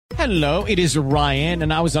Hello, it is Ryan,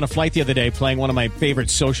 and I was on a flight the other day playing one of my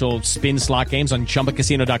favorite social spin slot games on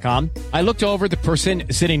ChumbaCasino.com. I looked over at the person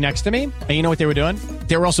sitting next to me, and you know what they were doing?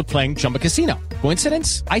 They were also playing Chumba Casino.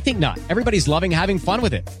 Coincidence? I think not. Everybody's loving having fun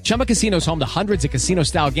with it. Chumba Casino is home to hundreds of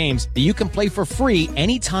casino-style games that you can play for free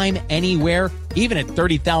anytime, anywhere, even at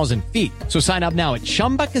 30,000 feet. So sign up now at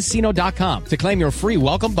ChumbaCasino.com to claim your free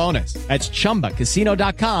welcome bonus. That's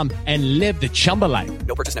ChumbaCasino.com and live the Chumba life.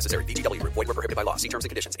 No purchase necessary. VGW. Void where prohibited by law. See terms and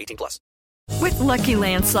conditions. 18+. With Lucky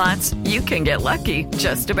Land Slots, you can get lucky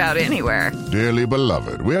just about anywhere. Dearly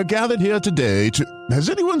beloved, we are gathered here today to... Has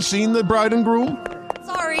anyone seen the bride and groom?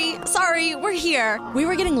 Sorry, we're here. We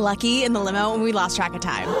were getting lucky in the limo and we lost track of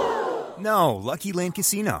time. No, Lucky Land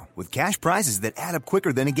Casino, with cash prizes that add up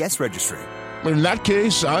quicker than a guest registry. In that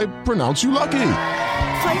case, I pronounce you lucky.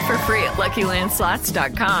 Play for free at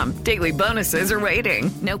LuckyLandSlots.com. Daily bonuses are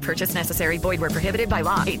waiting. No purchase necessary. Void where prohibited by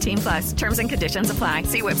law. 18+. Terms and conditions apply.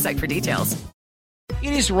 See website for details.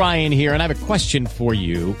 It is Ryan here, and I have a question for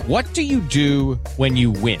you. What do you do when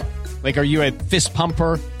you win? Like, are you a fist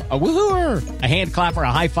pumper, a woohooer, a hand clapper,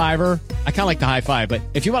 a high fiver? I kind of like the high five, but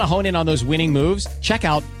if you want to hone in on those winning moves, check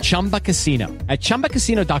out Chumba Casino. At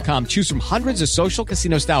ChumbaCasino.com, choose from hundreds of social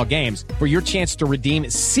casino-style games for your chance to redeem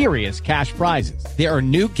serious cash prizes. There are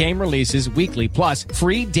new game releases weekly, plus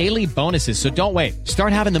free daily bonuses, so don't wait.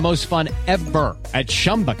 Start having the most fun ever at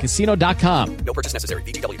ChumbaCasino.com. No purchase necessary.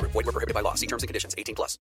 VGW. Void where prohibited by law. See terms and conditions.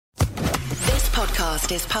 18+. This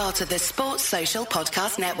podcast is part of the Sports Social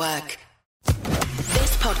Podcast Network.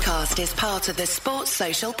 This podcast is part of the Sports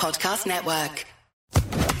Social Podcast Network.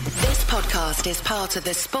 This podcast is part of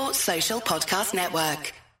the Sports Social Podcast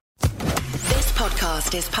Network. This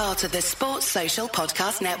podcast is part of the Sports Social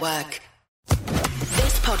Podcast Network.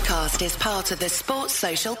 This podcast is part of the Sports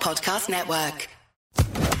Social Podcast Network.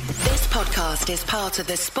 This podcast is part of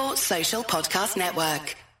the Sports Social Podcast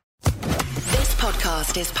Network. This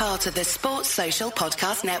podcast is part of the Sports Social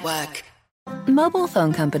Podcast Network. Mobile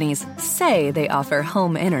phone companies say they offer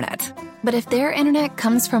home internet. But if their internet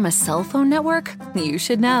comes from a cell phone network, you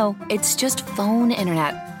should know. It's just phone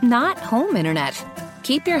internet, not home internet.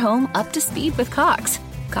 Keep your home up to speed with Cox.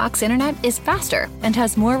 Cox internet is faster and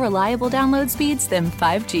has more reliable download speeds than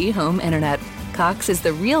 5G home internet. Cox is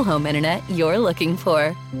the real home internet you're looking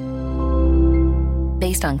for.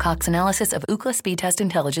 Based on Cox analysis of Ookla speed test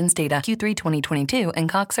intelligence data Q3 2022 and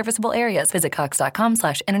Cox serviceable areas, visit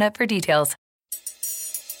cox.com/internet for details.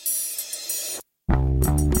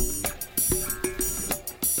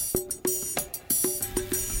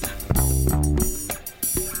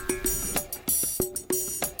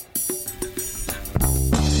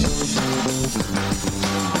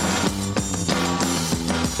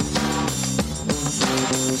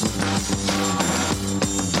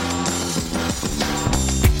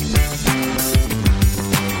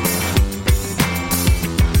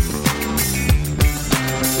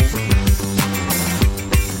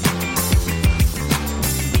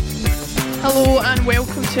 Hello and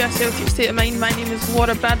welcome to A Celtic State of Mind. My name is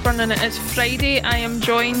Laura Bradburn and it is Friday. I am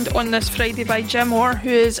joined on this Friday by Jim Orr, who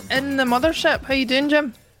is in the mothership. How you doing,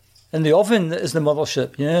 Jim? In the oven is the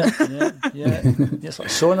mothership, yeah. It's like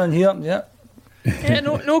sauna in here, yeah. Yeah,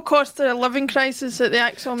 no cost of living crisis at the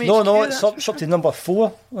Axel HQ. No, it's up to number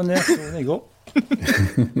 4 on there, so there you go.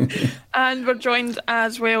 And we're joined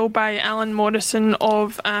as well by Alan Morrison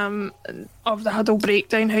of the Huddle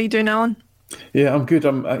Breakdown. How you doing, Alan? Yeah, I'm good.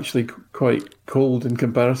 I'm actually quite cold in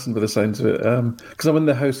comparison with the sounds of it, because I'm in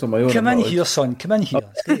the house on my own. Come in here, son. Come in here.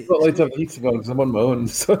 I'm not allowed to have heating on because I'm on my own.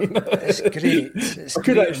 So, it's great. I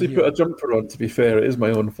could actually put a jumper on. To be fair, it is my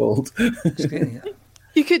own fault. It's great. Yeah.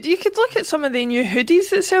 You could look at some of the new hoodies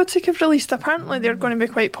that Celtic have released. Apparently, they're going to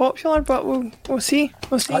be quite popular, but we'll see.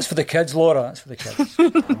 That's for the kids, Laura. That's for the kids.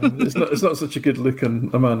 It's not such a good look on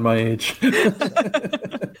a man my age.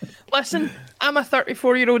 Listen, I'm a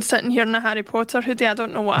 34-year-old sitting here in a Harry Potter hoodie. I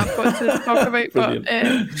don't know what I've got to talk about, but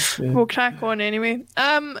we'll crack on anyway.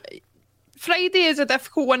 Friday is a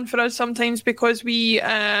difficult one for us sometimes because we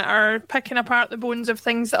are picking apart the bones of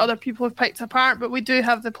things that other people have picked apart, but we do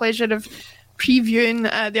have the pleasure of previewing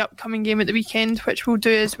the upcoming game at the weekend, which we'll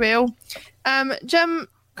do as well. Jim,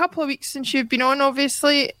 a couple of weeks since you've been on,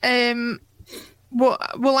 obviously.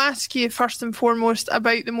 We'll ask you first and foremost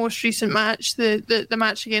about the most recent match, the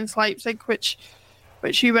match against Leipzig, which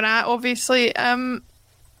you were at, obviously.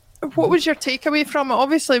 What was your takeaway from it?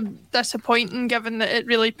 Obviously disappointing, given that it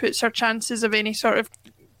really puts our chances of any sort of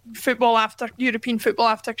European football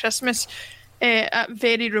after Christmas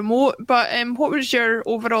very remote. But what was your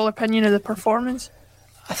overall opinion of the performance?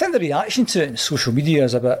 I think the reaction to it in social media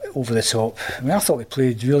is a bit over the top. I mean, I thought we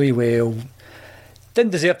played really well.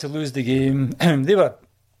 Didn't deserve to lose the game. They were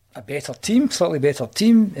a better team, slightly better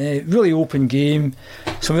team, really open game,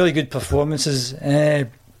 some really good performances.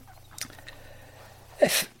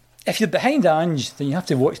 If you're behind Ange, then you have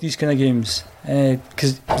to watch these kind of games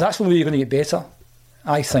because that's the way you're going to get better,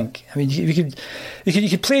 I think. I mean, you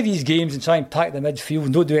could play these games and try and pack the midfield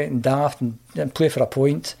and don't do anything daft and play for a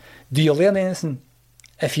point. Do you learn anything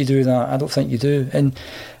if you do that? I don't think you do. And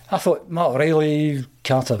I thought Matt O'Reilly,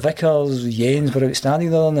 Carter Vickers, Jens were outstanding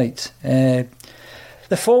the other night.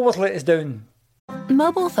 The forwards let us down.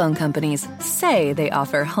 Mobile phone companies say they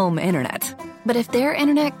offer home internet. But if their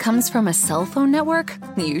internet comes from a cell phone network,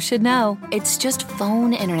 you should know. It's just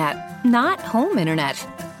phone internet, not home internet.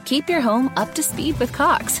 Keep your home up to speed with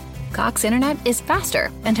Cox. Cox internet is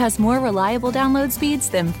faster and has more reliable download speeds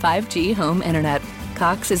than 5G home internet.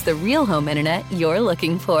 Cox is the real home internet you're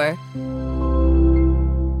looking for.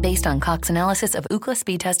 Based on Cox analysis of Ookla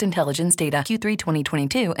speed test intelligence data Q3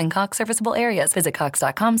 2022 and Cox serviceable areas, visit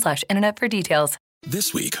cox.com/internet for details.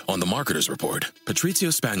 This week on The Marketer's Report,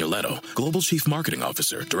 Patrizio Spagnoletto, Global Chief Marketing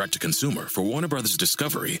Officer, Direct-to-Consumer for Warner Brothers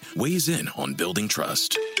Discovery, weighs in on building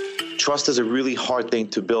trust. Trust is a really hard thing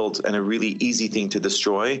to build and a really easy thing to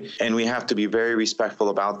destroy, and we have to be very respectful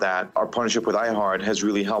about that. Our partnership with iHeart has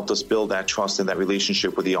really helped us build that trust and that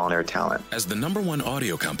relationship with the on-air talent. As the #1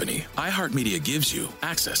 audio company, iHeartMedia gives you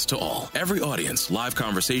access to all. Every audience, live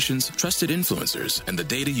conversations, trusted influencers, and the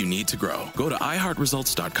data you need to grow. Go to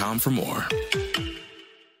iHeartResults.com for more.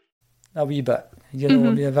 A wee bit. You know,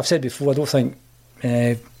 I mean, I've said before, I don't think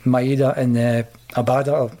Maeda and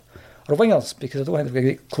Abada are wingers because I don't think they've got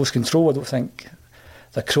great close control. I don't think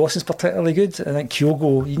the cross is particularly good. I think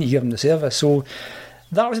Kyogo, you need to give him the service. So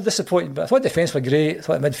that was a disappointment. But I thought defence were great. I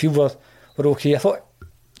thought the midfield were okay. I thought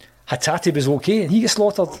Hatate was okay, and he gets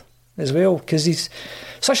slaughtered as well because he's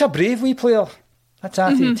such a brave wee player.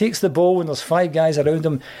 Hatate he takes the ball and there's 5 guys around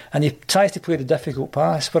him and he tries to play the difficult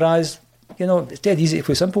pass, whereas you know, it's dead easy to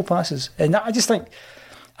play simple passes. And I just think,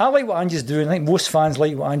 I like what Ange's doing. I think most fans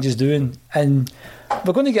like what Ange's doing. And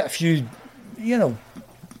we're going to get a few, you know,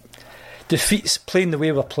 defeats playing the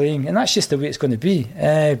way we're playing. And that's just the way it's going to be.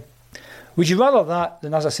 Would you rather that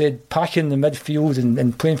than, as I said, packing the midfield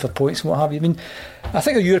and playing for points and what have you? I mean, I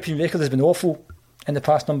think the European record has been awful in the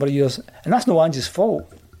past number of years. And that's no Ange's fault.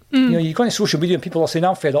 You know, you go on social media and people are saying,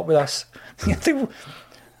 I'm fed up with this. You think,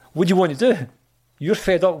 what do you want to do? You're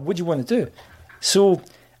fed up, what do you want to do? So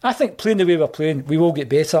I think playing the way we're playing, we will get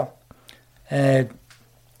better. And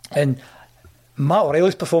Matt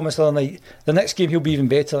O'Reilly's performance the other night, the next game he'll be even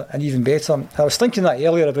better and even better. I was thinking that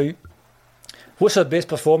earlier about what's our best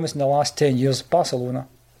performance in the last 10 years? Barcelona.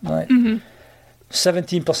 Right?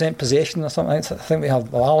 17% possession or something. I think we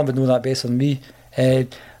have, well, Alan would know that better than me. Very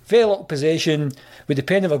little possession. We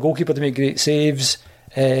depend on our goalkeeper to make great saves.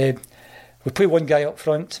 We play one guy up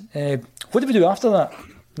front. What did we do after that?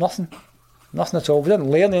 Nothing at all. We didn't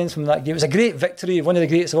learn anything from that game. It was a great victory, one of the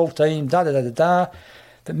greatest of all time,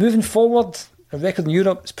 But moving forward, the record in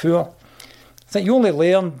Europe is poor. I think you only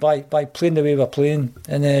learn by playing the way we're playing.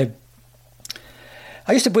 And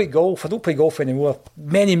I used to play golf. I don't play golf anymore.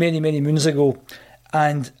 Many moons ago.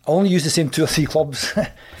 And I only used the same 2 or 3 clubs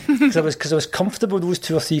because I was comfortable with those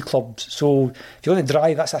 2 or 3 clubs. So if you want to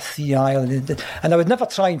drive, that's a 3 iron. And I would never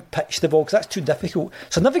try and pitch the ball because that's too difficult.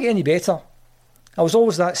 So I'd never get any better. I was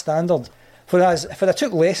always that standard. Whereas if I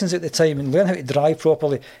took lessons at the time and learned how to drive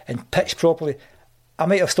properly and pitch properly, I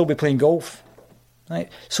might have still been playing golf. Right?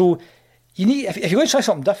 So you need, if you're going to try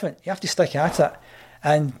something different, you have to stick at it.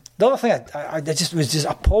 And the other thing I just was just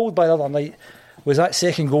appalled by the other night was that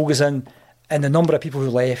second goal goes in. And the number of people who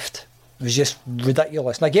left was just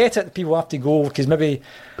ridiculous. And I get it, people have to go because maybe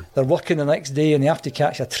they're working the next day and they have to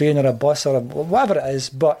catch a train or a bus or whatever it is.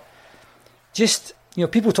 But just, you know,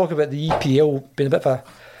 people talk about the EPL being a bit of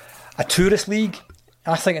a tourist league.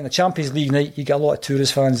 I think in the Champions League night, you get a lot of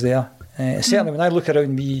tourist fans there. Certainly when I look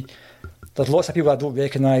around me, there's lots of people I don't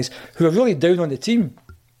recognise who are really down on the team.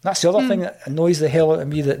 That's the other thing that annoys the hell out of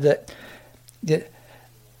me, that it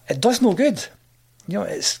does no good. You know,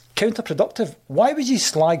 it's counterproductive. Why would you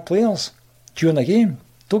slag players during a game?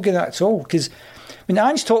 Don't get that at all. Because, I mean,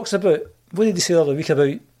 Ange talks about, what did he say the other week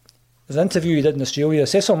about, there's an interview he did in Australia, he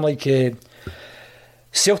said something like,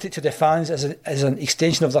 Celtic to the fans as an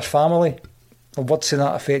extension of their family, or words to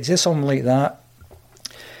that effect. He said something like that.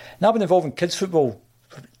 Now I've been involved in kids football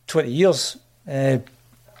for 20 years, a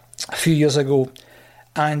few years ago,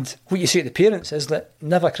 and what you say to the parents is that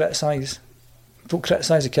never criticise. Don't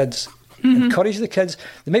criticise the kids. Encourage the kids.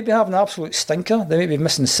 They might be having an absolute stinker, they might be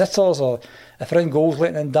missing sitters, or if they're in goals,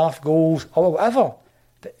 letting in daft goals, or whatever,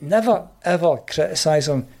 but never ever criticise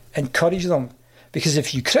them. Encourage them, because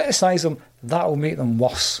if you criticise them, that will make them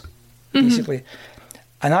worse, basically.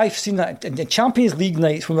 And I've seen that in the Champions League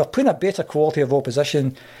nights when we're playing a better quality of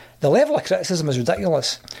opposition, the level of criticism is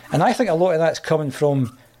ridiculous. And I think a lot of that's coming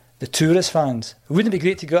from the tourist fans. Wouldn't it be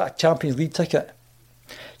great to get a Champions League ticket?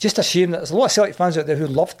 Just a shame that there's a lot of Celtic fans out there who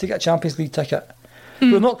love to get a Champions League ticket.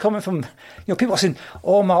 Who are not coming from, people are saying,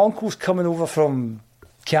 oh, my uncle's coming over from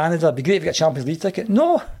Canada, it'd be great if we get a Champions League ticket.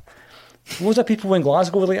 No. Loads of people in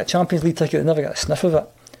Glasgow would like a Champions League ticket and never get a sniff of it.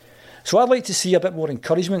 So I'd like to see a bit more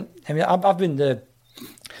encouragement. I mean, I've been the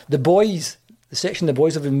boys, the section of the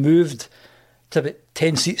boys have been moved to about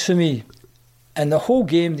 10 seats for me. And the whole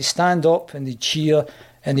game, they stand up and they cheer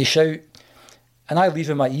and they shout. And I leave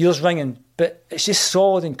with my ears ringing. But it's just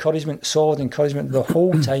solid encouragement the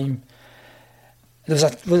whole time. There was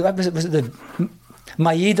it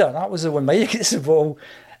Maeda, that was the one. Maeda gets the ball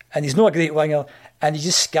and he's not a great winger and he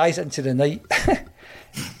just skies it into the night.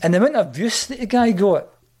 And the amount of abuse that the guy got,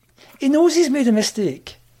 he knows he's made a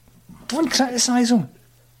mistake. Don't criticise him.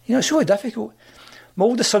 It's really difficult. My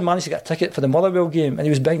oldest son managed to get a ticket for the Motherwell game and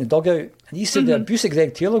he was behind the dugout and he said the abuse that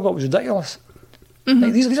Greg Taylor got was ridiculous.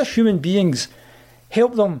 Like, these are human beings.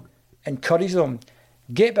 Help them, encourage them,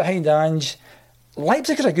 get behind Ange.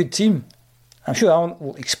 Leipzig are a good team. I'm sure Alan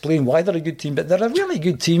will explain why they're a good team, but they're a really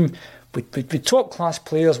good team with top-class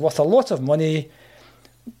players worth a lot of money.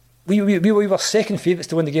 We were second favourites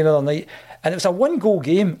to win the game the other night, and it was a one-goal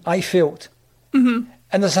game, I felt. And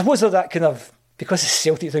I suppose that kind of, because it's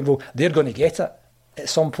Celtic thing, well, they're going to get it at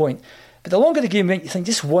some point. But the longer the game went, you think,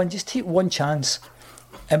 just take one chance.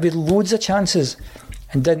 And we had loads of chances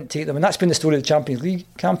and didn't take them. And that's been the story of the Champions League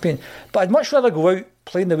campaign. But I'd much rather go out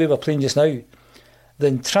playing the way we're playing just now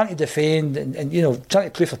than trying to defend and trying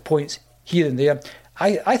to play for points here and there.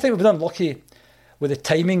 I think we've been unlucky with the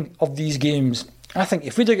timing of these games. I think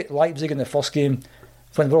if we did get Leipzig in the first game,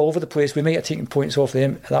 when we're all over the place, we might have taken points off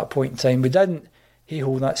them at that point in time. We didn't.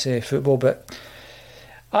 Hey-ho, that's football. But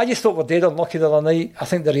I just thought we're dead unlucky the other night. I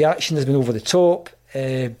think the reaction has been over the top.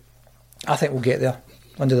 I think we'll get there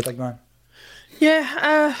under the big man.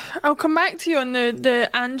 Yeah, I'll come back to you on the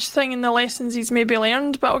Ange thing and the lessons he's maybe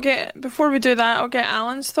learned, but before we do that, I'll get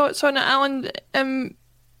Alan's thoughts on it. Alan,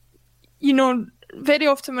 very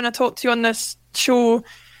often when I talk to you on this show,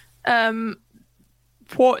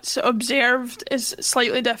 what's observed is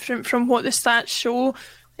slightly different from what the stats show,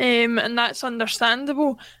 and that's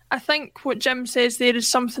understandable. I think what Jim says there is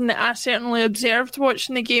something that I certainly observed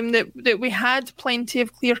watching the game, that we had plenty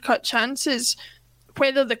of clear-cut chances.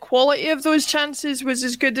 Whether the quality of those chances was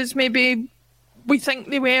as good as maybe we think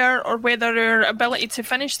they were, or whether our ability to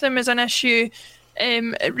finish them is an issue,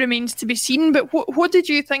 it remains to be seen. But what did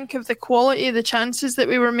you think of the quality of the chances that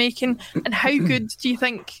we were making, and how good do you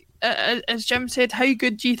think, as Jim said, how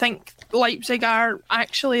good do you think Leipzig are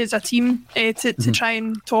actually as a team to try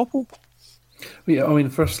and topple? Yeah, I mean,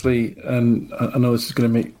 firstly, and I know this is going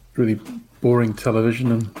to make really boring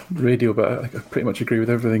television and radio, but I pretty much agree with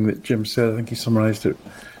everything that Jim said. I think he summarised it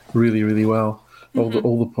really, really well.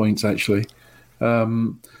 All the points, actually.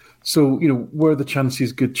 So, were the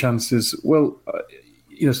chances good chances? Well,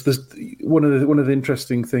 so there's one of the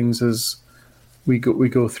interesting things as we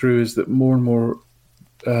go through is that more and more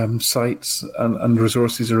sites and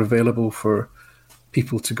resources are available for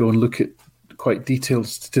people to go and look at quite detailed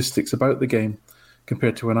statistics about the game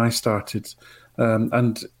compared to when I started.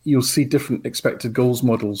 And you'll see different expected goals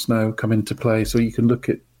models now come into play. So you can look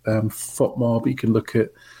at FOTMob, you can look at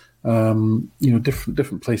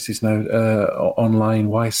different places now online,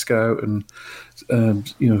 Y-Scout, and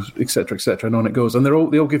et cetera, and on it goes. And they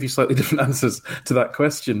all give you slightly different answers to that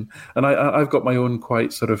question. And I've got my own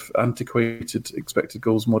quite sort of antiquated expected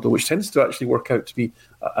goals model, which tends to actually work out to be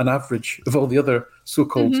an average of all the other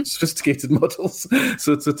so-called sophisticated models.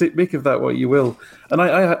 So make of that what you will. And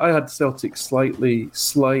I had Celtic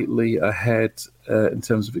slightly ahead in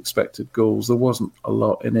terms of expected goals. There wasn't a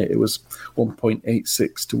lot in it. It was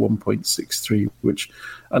 1.86 to 1.63,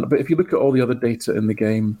 but if you look at all the other data in the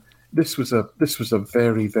game, this was a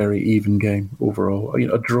very, very even game overall.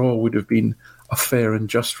 A draw would have been a fair and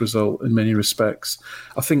just result in many respects.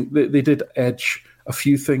 I think they did edge a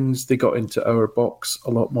few things. They got into our box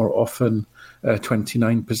a lot more often.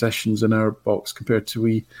 29 possessions in our box compared to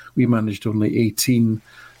we managed only 18.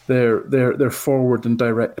 Their forward and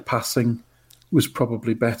direct passing was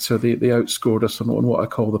probably better. They outscored us on what I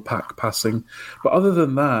call the pack passing. But other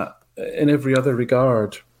than that, in every other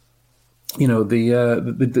regard, it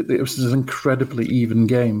was an incredibly even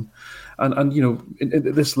game. And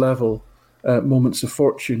at this level, moments of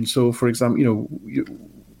fortune. So, for example,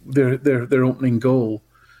 their opening goal,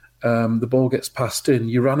 the ball gets passed in.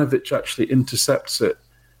 Juranovic actually intercepts it.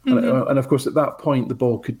 And of course, at that point, the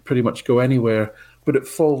ball could pretty much go anywhere. but it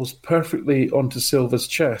falls perfectly onto Silva's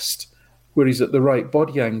chest, where he's at the right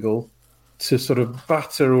body angle to sort of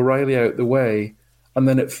batter O'Reilly out the way, and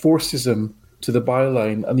then it forces him to the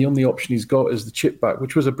byline, and the only option he's got is the chip back,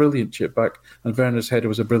 which was a brilliant chip back, and Werner's header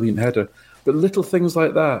was a brilliant header. But little things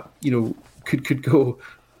like that, could go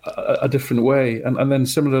a different way. And then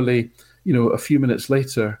similarly, a few minutes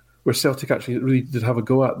later, where Celtic actually really did have a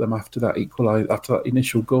go at them after that after that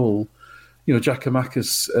initial goal,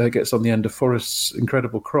 Giakoumakis gets on the end of Forrest's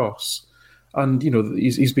incredible cross, and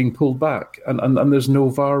he's being pulled back, and there's no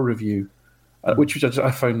VAR review, which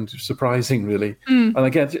I found surprising, really. And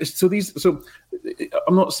again, so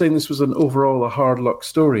I'm not saying this was overall a hard luck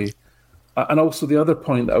story. And also the other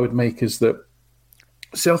point that I would make is that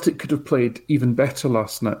Celtic could have played even better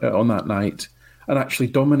last night on that night and actually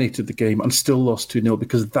dominated the game and still lost 2-0,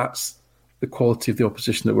 because that's the quality of the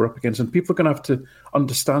opposition that we're up against. And people are going to have to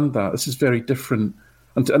understand that. This is very different.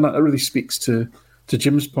 And that really speaks to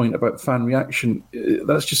Jim's point about fan reaction.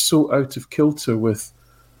 That's just so out of kilter with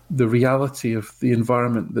the reality of the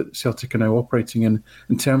environment that Celtic are now operating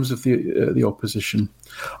in terms of the opposition.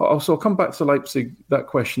 Also, I'll come back to Leipzig, that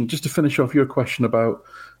question, just to finish off your question about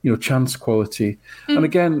chance quality. And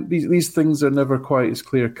again, these things are never quite as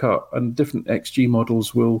clear cut, and different XG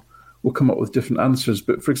models will come up with different answers.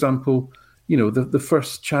 But for example, the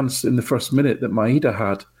first chance in the first minute that Maeda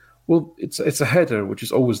had, well, it's a header, which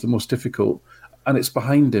is always the most difficult, and it's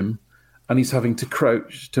behind him, and he's having to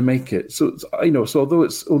crouch to make it. So so although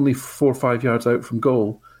it's only 4 or 5 yards out from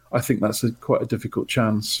goal, I think that's quite a difficult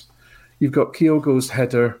chance. You've got Kyogo's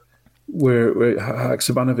header, where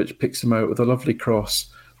Haksabanovic picks him out with a lovely cross.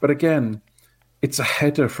 But again, it's a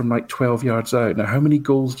header from like 12 yards out. Now, how many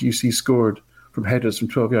goals do you see scored from headers from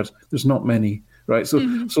 12 yards? There's not many, right? So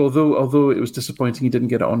although it was disappointing he didn't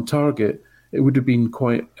get it on target, it would have been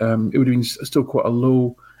still quite a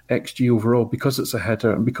low XG overall, because it's a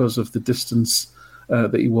header and because of the distance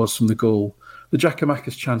that he was from the goal. The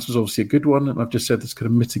Giakoumakis chance was obviously a good one, and I've just said there's kind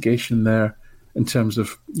of mitigation there in terms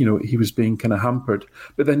of, he was being kind of hampered.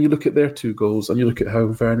 But then you look at their 2 goals, and you look at how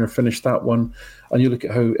Werner finished that one, and you look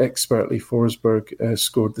at how expertly Forsberg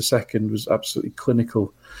scored the second, was absolutely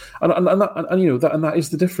clinical. And that is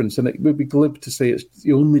the difference, and it would be glib to say it's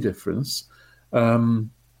the only difference.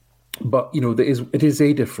 But it is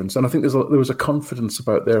a difference, and I think there was a confidence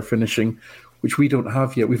about their finishing, which we don't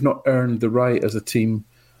have yet. We've not earned the right as a team,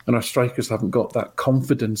 and our strikers haven't got that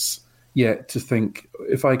confidence yet to think,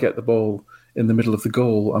 if I get the ball in the middle of the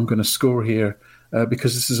goal, I'm going to score here,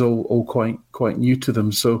 because this is all quite new to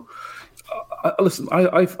them. So, listen,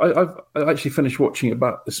 I've actually finished watching it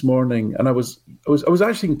back this morning, and I was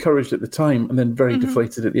actually encouraged at the time, and then very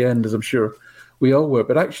deflated at the end, as I'm sure we all were.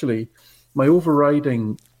 But actually, my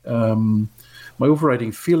overriding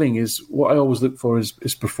feeling is, what I always look for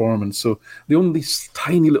is performance. So the only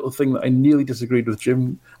tiny little thing that I nearly disagreed with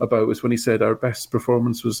Jim about was when he said our best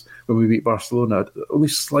performance was when we beat Barcelona. Only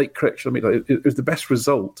slight correction I made. It was the best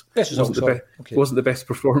result. Wasn't the best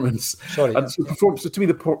performance. Sorry. And so performance, so to me,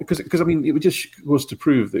 because it just goes to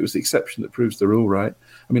prove that it was the exception that proves the rule, right?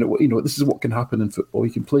 I mean, this is what can happen in football.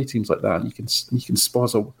 You can play teams like that, and you can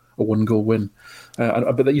spaz a 1-goal win,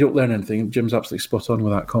 but you don't learn anything. Jim's absolutely spot on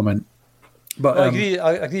with that comment. But I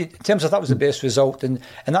agree. In terms of that was the best result, and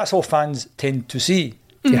that's all fans tend to see.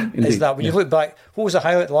 Yeah, indeed. Is that when you look back, what was the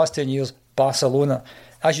highlight the last 10 years? Barcelona.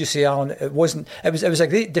 As you say, Alan, it was a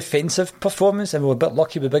great defensive performance, and we were a bit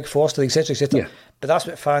lucky with Big Forster, etc., etc. Yeah. But that's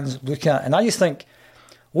what fans look at, and I just think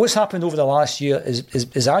what's happened over the last year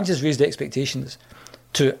is Ange has raised the expectations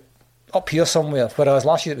to up here somewhere, whereas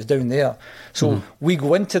last year it was down there. So we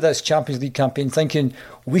go into this Champions League campaign thinking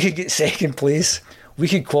we could get second place, we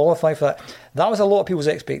could qualify for that. That was a lot of people's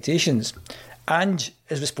expectations. Ange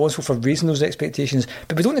is responsible for raising those expectations,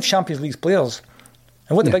 but we don't have Champions League players.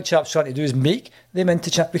 And what the big chap's trying to do is make them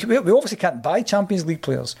into Champions League. We obviously can't buy Champions League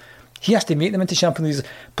players. He has to make them into Champions League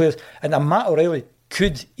players. And Matt O'Reilly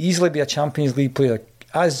could easily be a Champions League player,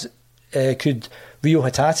 as could Rio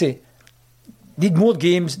Hatate. Need more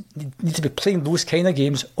games, need to be playing those kind of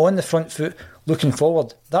games on the front foot looking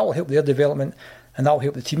forward. That will help their development, and that will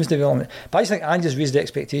help the team's development. But I just think Ange has raised the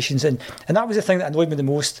expectations, and that was the thing that annoyed me the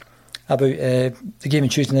most about the game on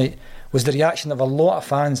Tuesday night, was the reaction of a lot of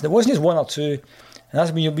fans. And it wasn't just one or two, and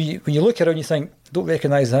that's when you look around, you think, don't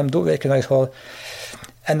recognise him, don't recognise her,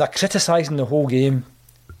 and they're criticising the whole game.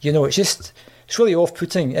 It's really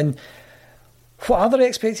off-putting. And what are their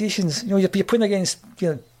expectations? You're putting against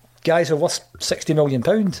guys who are worth £60 million.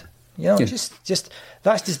 That's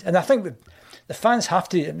just, and I think the fans have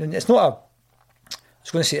to. I mean, it's not I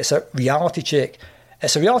was going to say it's a reality check.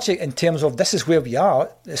 It's a reality check in terms of this is where we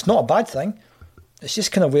are. It's not a bad thing. It's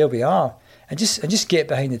just kind of where we are. and just get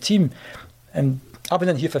behind the team. And I've been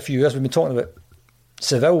in here for a few years. We've been talking about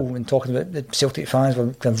Seville and talking about the Celtic fans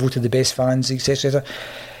were kind of voted the best fans, etc.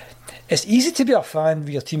 It's easy to be a fan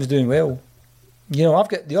when your team's doing well. You know, I've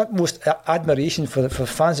got the utmost admiration for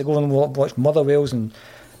fans that go and watch Motherwells and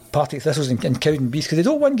Partick Thistles and Cowden Beasts, because they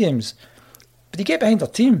don't win games, but they get behind their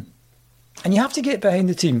team, and you have to get behind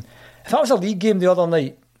the team. If that was a league game the other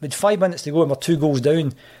night with 5 minutes to go and we're 2 goals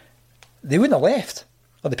down, they wouldn't have left,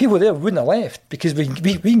 or the people there wouldn't have left, because we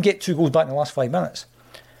can get 2 goals back in the last 5 minutes.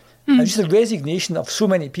 And just the resignation of so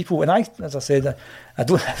many people, and I, as I said, I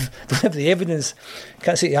don't have the evidence.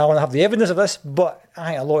 Can't say I want to have the evidence of this, but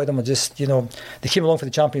I think a lot of them are just, you know, they came along for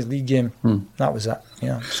the Champions League game. That was it.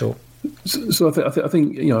 Yeah. So I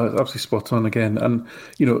think you know, absolutely spot on again. And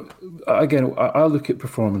you know, again, I look at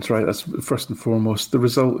performance, right? That's first and foremost. The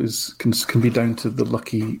result can be down to the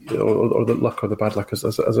lucky or the luck or the bad luck, as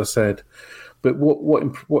I said. But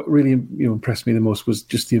what really impressed me the most was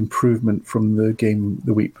just the improvement from the game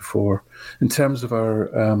the week before in terms of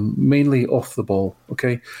our mainly off the ball.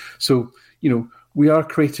 Okay, so you know, we are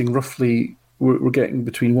creating roughly. We're getting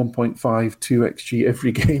between 1.5, 2 XG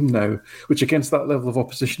every game now, which against that level of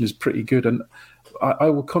opposition is pretty good. And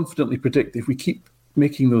I will confidently predict if we keep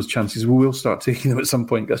making those chances, we will start taking them at some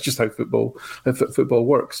point. That's just how football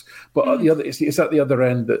works. But at the other, it's at the other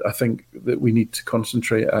end that I think that we need to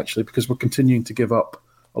concentrate, actually, because we're continuing to give up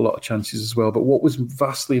a lot of chances as well. But what was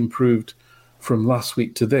vastly improved from last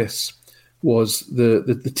week to this was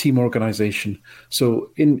the team organisation. So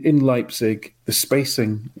in Leipzig, the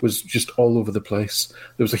spacing was just all over the place.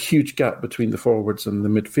 There was a huge gap between the forwards and the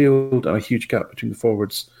midfield, and a huge gap between the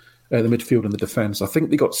forwards, the midfield and the defence. I think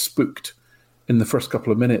they got spooked in the first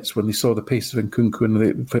couple of minutes when they saw the pace of Nkunku and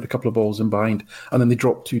they played a couple of balls in behind, and then they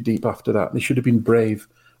dropped too deep after that. They should have been brave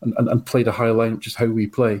and played a high line, which is how we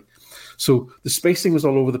play. So the spacing was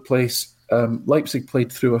all over the place. Leipzig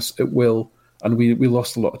played through us at will, and we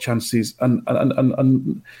lost a lot of chances. And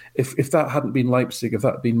if that hadn't been Leipzig, if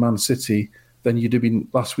that had been Man City, then you'd have been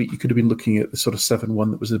last week. You could have been looking at the sort of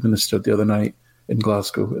 7-1 that was administered the other night in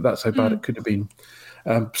Glasgow. That's how bad it could have been.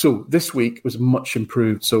 So this week was much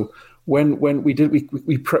improved. So when we did,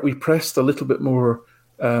 we pressed a little bit more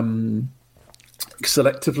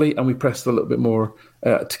selectively, and we pressed a little bit more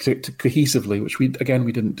cohesively, which we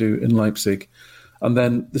didn't do in Leipzig. And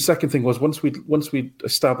then the second thing was once we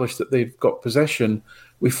established that they've got possession,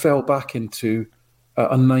 we fell back into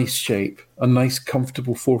a nice shape, a nice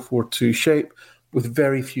comfortable 4-4-2 shape with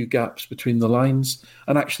very few gaps between the lines.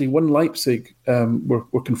 And actually, when Leipzig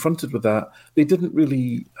were confronted with that, they didn't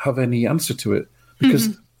really have any answer to it,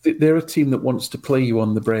 because they're a team that wants to play you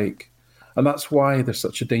on the break. And that's why they're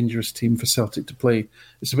such a dangerous team for Celtic to play.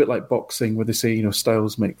 It's a bit like boxing, where they say, you know,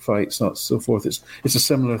 styles make fights, not so forth. It's a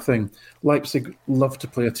similar thing. Leipzig love to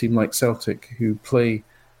play a team like Celtic, who play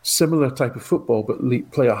similar type of football, but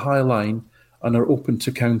play a high line and are open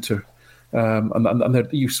to counter. And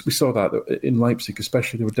we saw that in Leipzig,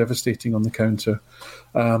 especially. They were devastating on the counter.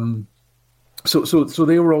 So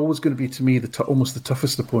they were always going to be, to me, almost the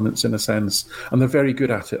toughest opponents in a sense, and they're very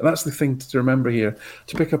good at it. And that's the thing to remember here.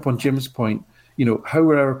 To pick up on Jim's point, you know, how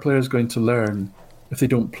are our players going to learn if they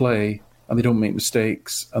don't play and they don't make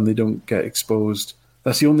mistakes and they don't get exposed?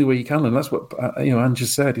 That's the only way you can learn. That's what Ange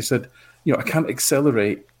just said. He said, you know, I can't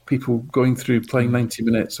accelerate people going through playing 90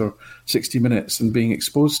 minutes or 60 minutes and being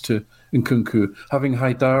exposed to Nkunku, having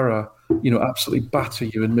Haidara, you know, absolutely batter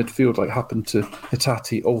you in midfield like happened to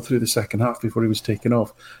Hitati all through the second half before he was taken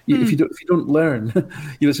off. If you don't learn,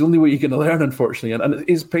 you know, it's the only way you're going to learn, unfortunately, and it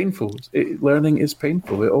is painful. Learning is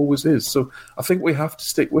painful. It always is. So I think we have to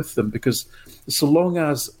stick with them, because so long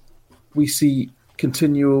as we see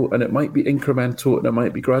continual, and it might be incremental and it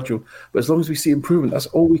might be gradual, but as long as we see improvement, that's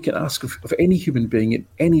all we can ask of any human being in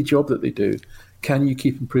any job that they do. Can you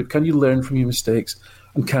keep improving? Can you learn from your mistakes?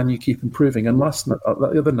 And can you keep improving? And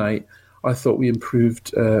the other night, I thought we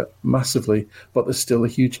improved massively, but there's still a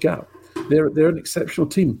huge gap. They're an exceptional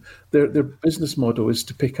team. Their business model is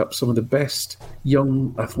to pick up some of the best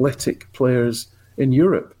young athletic players in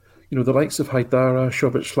Europe. You know, the likes of Haidara,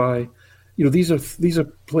 Szoboszlai. You know, these are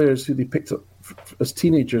players who they picked up as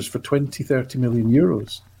teenagers for 20, 30 million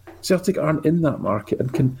euros. Celtic aren't in that market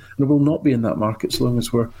and will not be in that market so long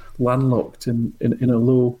as we're landlocked in a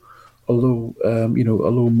low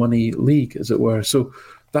money league, as it were. So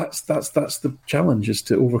that's the challenge, is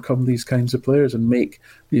to overcome these kinds of players and make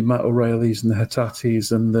the Matt O'Reillys and the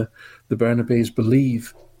Hitatis and the Bernabés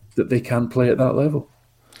believe that they can play at that level.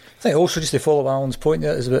 I think also, just to follow Alan's point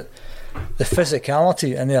there, is about the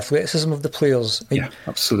physicality and the athleticism of the players. I mean, yeah,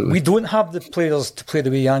 absolutely. We don't have the players to play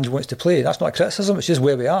the way Ange wants to play. That's not a criticism, it's just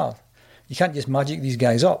where we are. You can't just magic these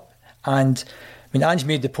guys up. And I mean, Ange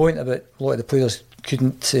made the point about a lot of the players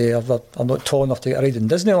couldn't, are not tall enough to get a ride in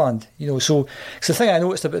Disneyland. So it's the thing I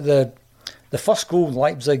noticed about the first goal in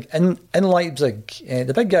Leipzig. In Leipzig,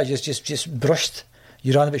 the big guy just brushed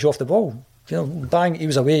Juranovic off the ball. Bang, he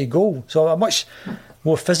was away, goal. So a much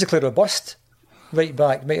more physically robust right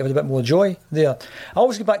back might have had a bit more joy there. I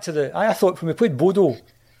always go back to I thought when we played Bodo,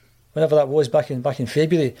 whenever that was back in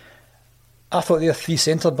February, I thought their 3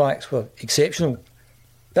 centre backs were exceptional.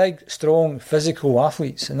 Big, strong, physical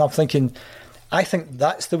athletes. And I'm thinking, I think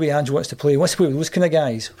that's the way Ange wants to play. He wants to play with those kind of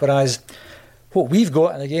guys. Whereas what we've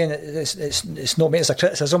got, and again, it's not meant as a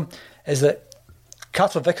criticism, is that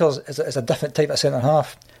Carter Vickers is a different type of centre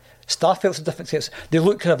half. Starfelt's a different type. They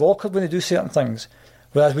look kind of awkward when they do certain things.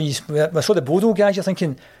 Whereas when I saw the Bodo guys, you're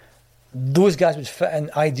thinking those guys would fit in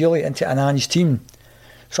ideally into an Ange team.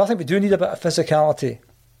 So I think we do need a bit of physicality,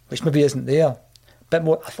 which maybe isn't there. A bit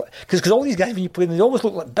more, because all these guys when you play them, they always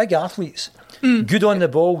look like big athletes, good on the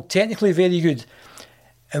ball, technically very good,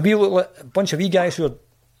 and we look like a bunch of wee guys who are,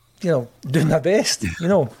 doing their best.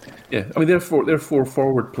 Yeah, I mean they're four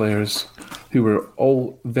forward players who are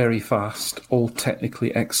all very fast, all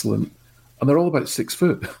technically excellent, and they're all about 6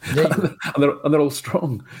 foot, and they're all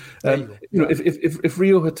strong. If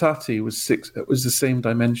Rio Hatate was the same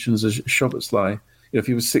dimensions as Szoboszlai, if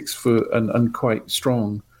he was 6 foot and quite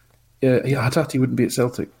strong, Hatate wouldn't be at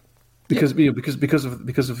Celtic because of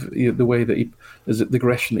the way that the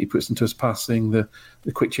aggression that he puts into his passing, the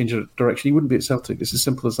quick change of direction. He wouldn't be at Celtic. It's as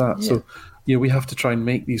simple as that. Yeah. So we have to try and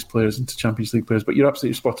make these players into Champions League players. But you're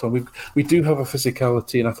absolutely spot on. We do have a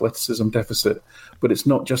physicality and athleticism deficit, but it's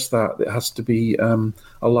not just that. It has to be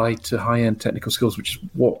allied to high-end technical skills, which is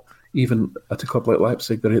what even at a club like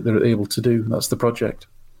Leipzig they're able to do. That's the project.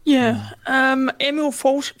 Yeah. Emil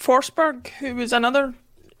Forsberg, who was another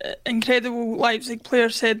incredible Leipzig player,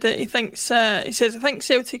 said that he thinks I think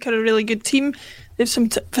Celtic are a really good team. They have some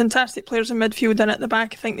fantastic players in midfield and at the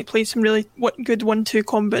back. I think they play some really good 1-2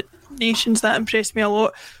 combinations that impressed me a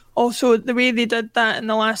lot. Also, the way they did that in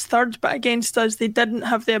the last third, but against us, they didn't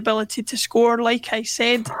have the ability to score. Like I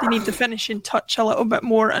said, they need the finishing touch a little bit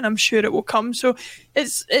more, and I'm sure it will come. So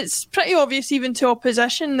it's pretty obvious, even to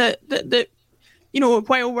opposition, that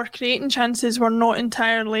while we're creating chances, we're not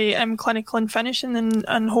entirely clinical in finishing,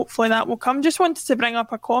 and hopefully that will come. Just wanted to bring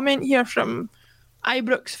up a comment here from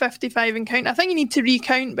Ibrox 55 and count. I think you need to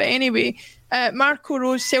recount, but anyway, Marco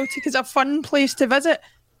Rose, Celtic is a fun place to visit.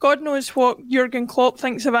 God knows what Jurgen Klopp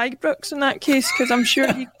thinks of Ibrox in that case, because I'm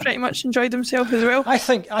sure he pretty much enjoyed himself as well. I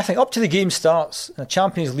think up to the game starts, a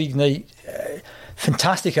Champions League night,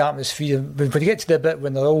 fantastic atmosphere. When you get to the bit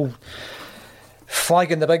when they're all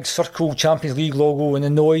flagging the big circle Champions League logo and the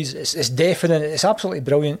noise, it's deafening, it's absolutely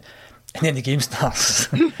brilliant. And then the game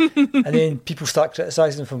starts. And then people start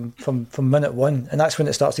criticising from minute one, and that's when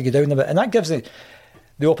it starts to go down a bit. And that gives the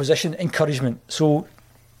opposition encouragement. So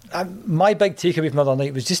my big takeaway from the other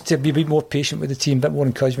night was just to be a bit more patient with the team, a bit more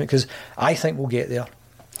encouragement, because I think we'll get there.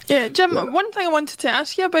 Yeah, Jim, one thing I wanted to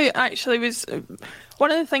ask you about actually was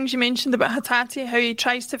one of the things you mentioned about Hatate, how he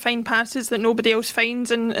tries to find passes that nobody else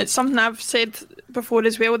finds, and it's something I've said before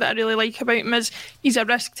as well that I really like about him is he's a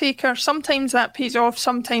risk taker. Sometimes that pays off,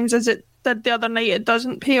 sometimes, as it did the other night, it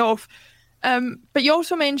doesn't pay off. But you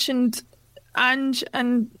also mentioned Ange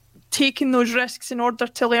and taking those risks in order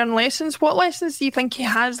to learn lessons. What lessons do you think he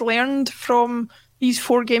has learned from these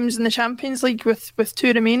 4 games in the Champions League with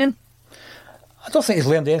 2 remaining? I don't think he's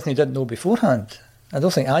learned anything he didn't know beforehand. I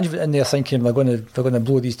don't think Ange was in there thinking we're going to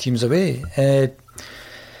blow these teams away.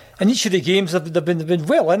 In each of the games, they've been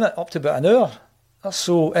well in it up to about an hour or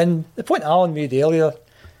so. And the point Alan made earlier,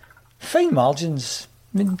 fine margins.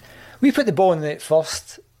 I mean, we put the ball in the net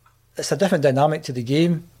first. It's a different dynamic to the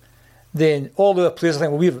game. Then all the other players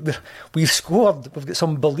think, well, we've scored. We've got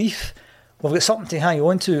some belief. We've got something to hang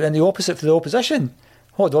on to. And the opposite for the opposition.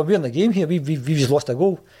 Hold on, we're in the game here. We've just lost a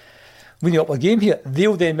goal. We need up our game here.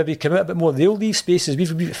 They'll then maybe come out a bit more. They'll leave spaces.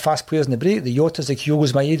 We've got fast players in the break. The Yotas, the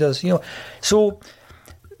Kyogos, Maedas, So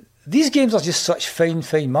these games are just such fine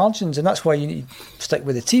margins, and that's why you need to stick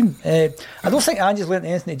with the team. I don't think Ange's learned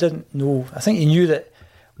anything he didn't know. I think he knew that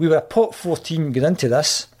we were a pot 4 team going into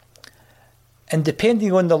this, and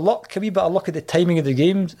depending on the luck, a wee bit of luck at the timing of the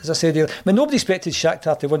games, as I said earlier. I mean, nobody expected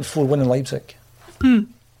Shakhtar to win 4-1 in Leipzig.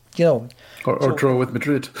 Or draw with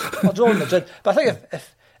Madrid. Or draw with Madrid. But I think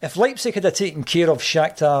if Leipzig had taken care of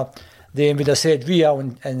Shakhtar, then we'd have said Real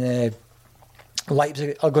and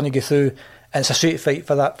Leipzig are going to go through, and it's a straight fight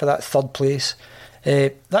for that 3rd place.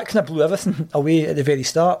 That kind of blew everything away at the very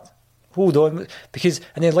start. Hold on, and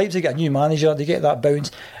then Leipzig get a new manager, they get that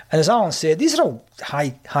bounce, and as Alan said, these are all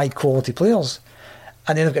high quality players,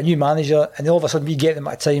 and then they've got a new manager, and then all of a sudden we get them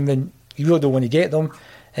at a time when you really don't want to get them.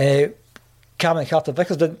 Cameron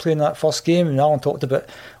Carter-Vickers didn't play in that first game, and Alan talked about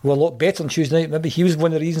we're a lot better on Tuesday night. Maybe he was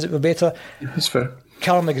one of the reasons that we're better. That's fair.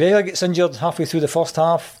 Callum McGregor gets injured halfway through the first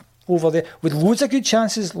half over there, with loads of good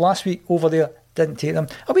chances last week over there, didn't take them.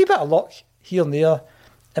 A wee bit of luck here and there,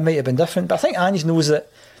 it might have been different, but I think Ange knows that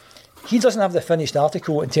he doesn't have the finished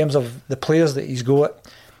article in terms of the players that he's got.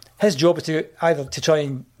 His job is to either to try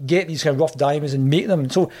and get these kind of rough diamonds and make them.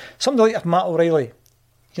 So somebody like Matt O'Reilly,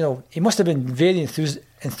 he must have been very enthused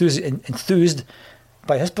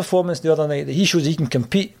by his performance the other night, that he shows he can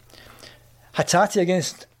compete. Hatate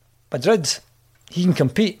against Madrid, he can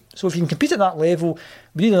compete. So if you can compete at that level,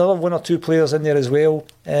 we need another one or two players in there as well.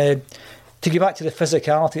 To get back to the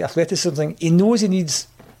physicality, athleticism thing, he knows he needs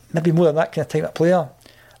maybe more than that kind of type of player.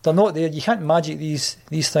 They're not there. You can't magic these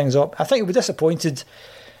things up. I think we'll be disappointed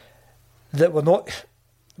that we're not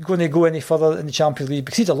going to go any further in the Champions League,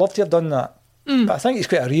 because he'd have loved to have done that. But I think he's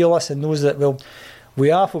quite a realist and knows that, well, we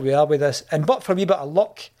are where we are with this. And but for a wee bit of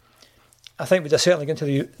luck, I think we'd have certainly got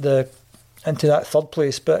into that third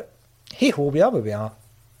place. But hey ho, we are where we are.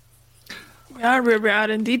 We are where we are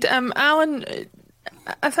indeed. Alan,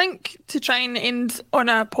 I think to try and end on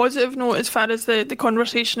a positive note as far as the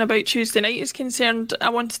conversation about Tuesday night is concerned, I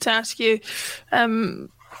wanted to ask you,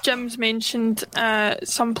 Jim's mentioned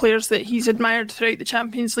some players that he's admired throughout the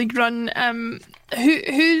Champions League run.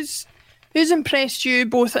 Who's impressed you,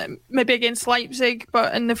 both maybe against Leipzig,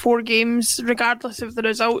 but in the 4 games, regardless of the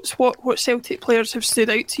results? What Celtic players have stood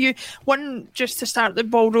out to you? One, just to start the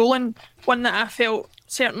ball rolling, one that I felt,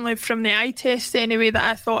 certainly from the eye test anyway, that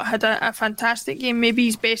I thought had a fantastic game. Maybe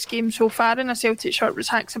his best game so far in a Celtic shirt was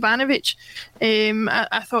Haksabanovic.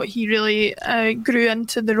 I thought he really grew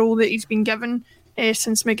into the role that he's been given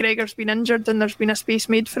since McGregor's been injured, and there's been a space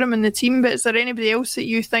made for him in the team. But is there anybody else that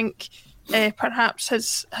you think perhaps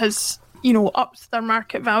has upped their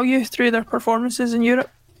market value through their performances in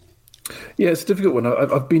Europe? Yeah, it's a difficult one.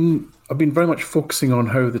 I've been very much focusing on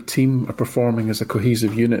how the team are performing as a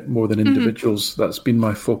cohesive unit more than individuals. That's been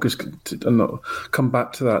my focus, and I'll come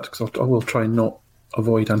back to that because I will try and not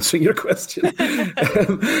avoid answering your question.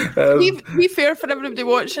 Be fair for everybody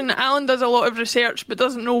watching. Alan does a lot of research but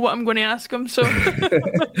doesn't know what I'm going to ask him. So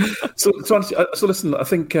listen, I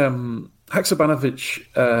think Haksabanovic,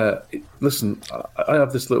 listen, I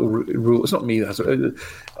have this little rule. It's not me that has it.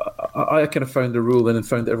 I kind of found the rule and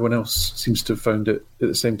found that everyone else seems to have found it at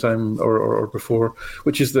the same time or before,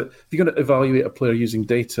 which is that if you're going to evaluate a player using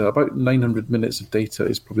data, about 900 minutes of data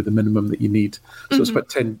is probably the minimum that you need. So it's about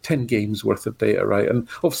 10 games worth of data, right? And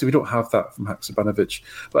obviously we don't have that from Haksabanovic.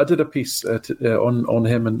 But I did a piece on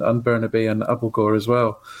him and Bernabé and Abelgor as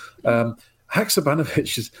well.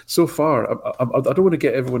 Haksabanovic is so far. I don't want to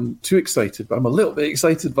get everyone too excited, but I'm a little bit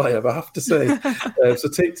excited by him, I have to say. So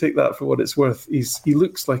take that for what it's worth. He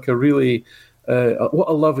looks like a really. What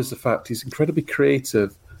I love is the fact he's incredibly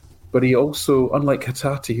creative, but he also, unlike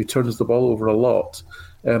Hatate, who turns the ball over a lot,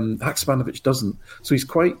 Haksabanovic doesn't. So he's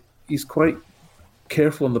quite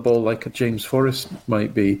careful on the ball, like a James Forrest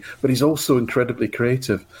might be, but he's also incredibly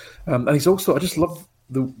creative, and he's also. I just love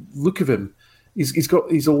the look of him. He's got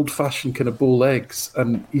these old-fashioned kind of bow legs,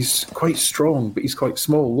 and he's quite strong, but he's quite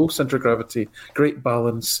small, low centre of gravity, great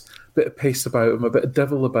balance, bit of pace about him, a bit of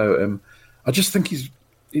devil about him. I just think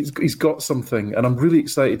he's got something, and I'm really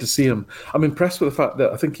excited to see him. I'm impressed with the fact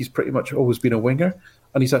that I think he's pretty much always been a winger,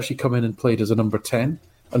 and he's actually come in and played as a number 10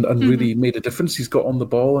 and really made a difference. He's got on the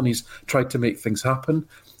ball, and he's tried to make things happen.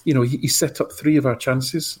 He set up 3 of our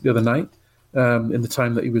chances the other night. In the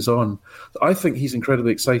time that he was on. I think he's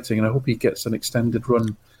incredibly exciting, and I hope he gets an extended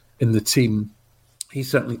run in the team.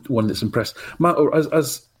 He's certainly one that's impressed. Matt,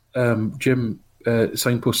 as Jim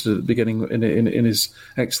signposted at the beginning in his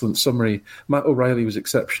excellent summary, Matt O'Reilly was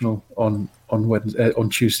exceptional on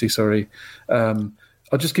Tuesday. Sorry, I'll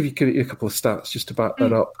just give you a couple of stats just to back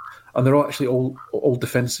that up, and they're all actually all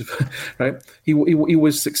defensive, right? He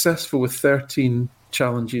was successful with 13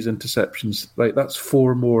 challenges, interceptions, right? That's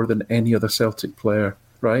 4 more than any other Celtic player,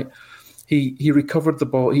 right? He recovered the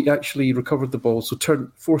ball. He actually recovered the ball, so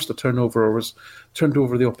forced a turnover, or was turned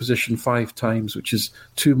over the opposition 5 times, which is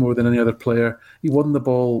 2 more than any other player. He won the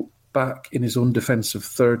ball back in his own defensive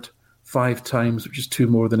third 5 times, which is 2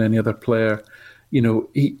 more than any other player.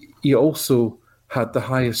 He also had the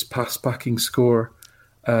highest pass backing score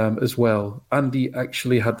as well, and he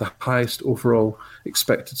actually had the highest overall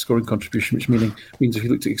expected scoring contribution, which means if you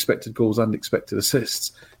looked at expected goals and expected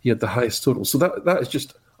assists, he had the highest total. So that is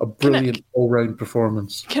just a brilliant all-round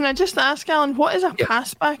performance. Can I just ask, Alan, what is a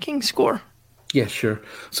pass backing score? Yeah, sure.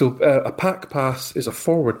 So a pack pass is a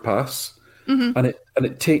forward pass and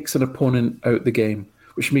it takes an opponent out the game,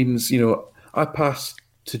 which means I pass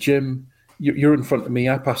to Jim, you're in front of me.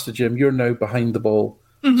 I pass to Jim, you're now behind the ball.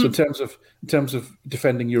 So in terms of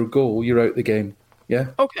defending your goal, you're out the game. Yeah.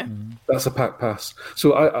 Okay. That's a pack pass.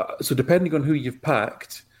 So so depending on who you've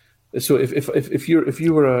packed, so if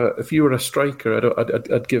you were a striker,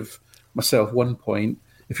 I'd give myself 1 point.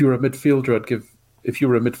 If you were a midfielder,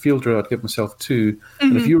 I'd give myself 2.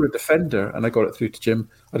 And if you were a defender and I got it through to Jim,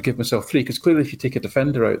 I'd give myself 3. Because clearly, if you take a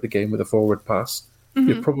defender out of the game with a forward pass,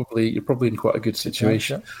 you're probably in quite a good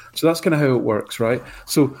situation. So that's kind of how it works, right?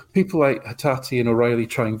 So people like Hatate and O'Reilly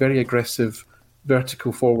trying very aggressive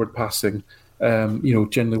vertical forward passing,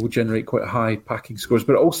 generally will generate quite high packing scores,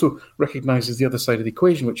 but it also recognises the other side of the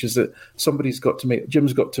equation, which is that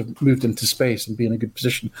Jim's got to move into space and be in a good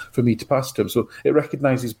position for me to pass to him. So it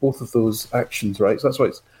recognises both of those actions, right? So that's why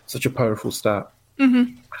it's such a powerful stat.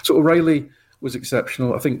 So O'Reilly was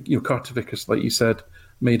exceptional. I think Carter Vickers, like you said,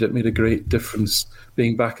 made a great difference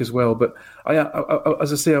being back as well. But I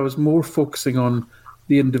as I say, I was more focusing on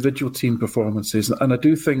the individual team performances, and I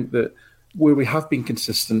do think that where we have been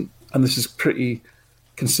consistent, and this is pretty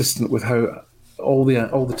consistent with how all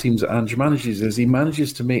the teams that Ange manages, is he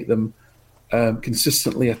manages to make them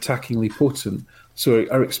consistently attackingly potent. So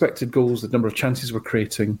our expected goals, the number of chances we're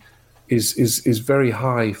creating, is very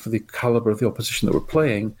high for the calibre of the opposition that we're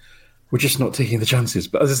playing. We're just not taking the chances.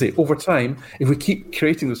 But as I say, over time, if we keep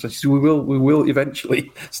creating those chances, we will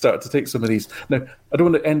eventually start to take some of these. Now, I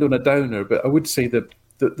don't want to end on a downer, but I would say that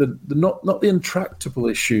the not the intractable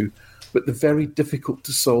issue, but the very difficult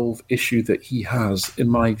to solve issue that he has, in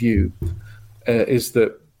my view, is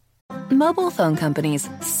that mobile phone companies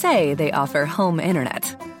say they offer home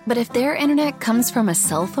internet. But if their internet comes from a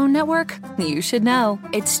cell phone network, you should know.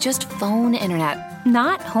 It's just phone internet,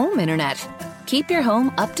 not home internet. Keep your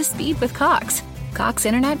home up to speed with Cox. Cox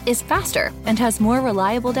internet is faster and has more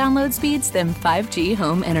reliable download speeds than 5G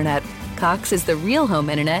home internet. Cox is the real home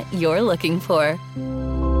internet you're looking for.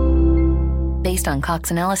 Based on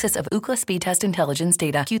Cox analysis of Ookla speed test intelligence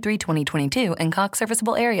data, Q3 2022, and Cox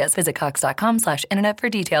serviceable areas. Visit cox.com/internet for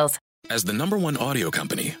details. As the #1 audio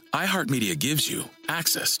company, iHeartMedia gives you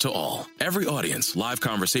access to all. Every audience, live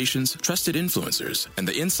conversations, trusted influencers, and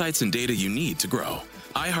the insights and data you need to grow.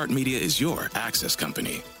 iHeartMedia is your access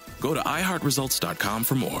company. Go to iHeartResults.com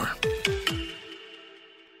for more.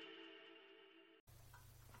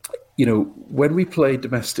 When we play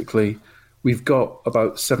domestically, we've got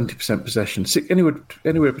about 70% possession,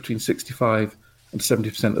 anywhere between 65 and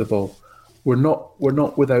 70% of the ball. We're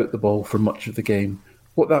not without the ball for much of the game.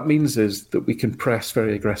 What that means is that we can press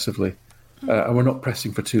very aggressively, and we're not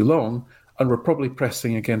pressing for too long, and we're probably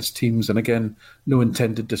pressing against teams, and again, no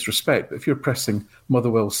intended disrespect, but if you're pressing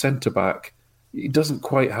Motherwell's centre-back, he doesn't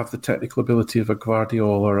quite have the technical ability of a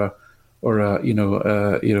Guardiola or a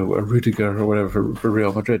Rudiger or whatever for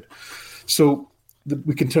Real Madrid. So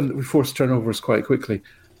we force turnovers quite quickly.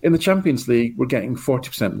 In the Champions League, we're getting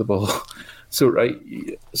 40% of the ball. So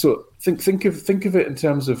think of it in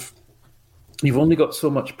terms of you've only got so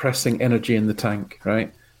much pressing energy in the tank,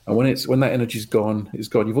 right? And when that energy's gone, it's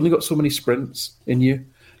gone. You've only got so many sprints in you.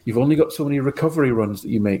 You've only got so many recovery runs that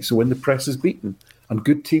you make. So when the press is beaten, and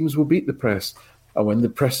good teams will beat the press, and when the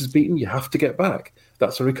press is beaten, you have to get back.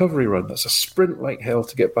 That's a recovery run. That's a sprint like hell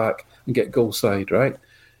to get back and get goal side, right?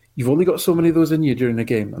 You've only got so many of those in you during the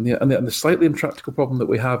game. And the slightly intractable problem that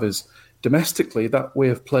we have is domestically, that way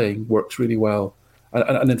of playing works really well.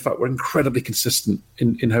 And in fact, we're incredibly consistent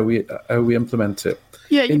in how we implement it.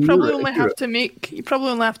 Yeah, you probably only have to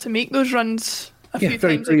make those runs a few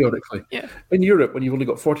very times periodically. Yeah. In Europe, when you've only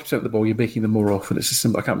got 40% of the ball, you're making them more often. It's as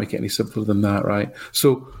simple. I can't make it any simpler than that, right?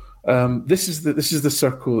 So this is the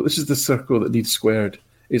circle. This is the circle that needs squared.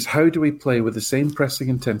 Is how do we play with the same pressing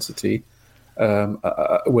intensity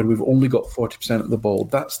when we've only got 40% of the ball?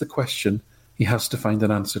 That's the question he has to find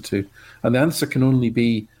an answer to, and the answer can only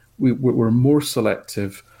be we're more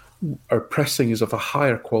selective. Our pressing is of a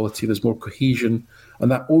higher quality. There's more cohesion,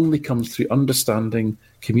 and that only comes through understanding,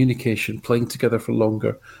 communication, playing together for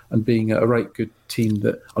longer, and being a right good team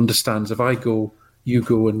that understands if I go, you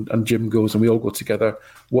go, and Jim goes, and we all go together.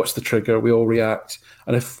 What's the trigger? We all react,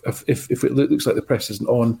 and if it looks like the press isn't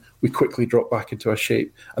on, we quickly drop back into our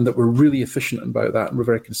shape, and that we're really efficient about that, and we're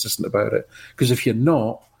very consistent about it. Because if you're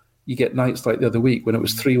not, you get nights like the other week when it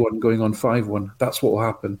was 3-1 going on 5-1. That's what will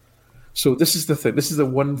happen. So this is the thing. This is the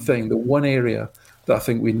one thing, the one area that I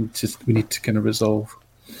think we need to kind of resolve.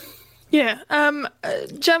 Yeah,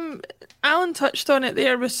 Jim, Alan touched on it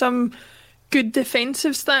there with some good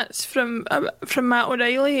defensive stats from Matt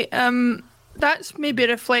O'Reilly. That's maybe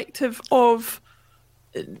reflective of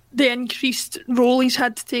the increased role he's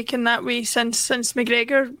had to take in that way since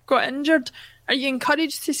McGregor got injured. Are you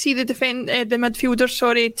encouraged to see the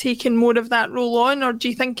midfielders, taking more of that role on, or do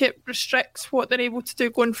you think it restricts what they're able to do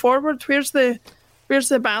going forward? Where's the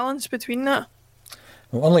balance between that?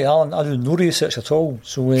 Well, unlike Alan, I do no research at all,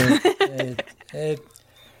 so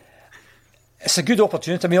it's a good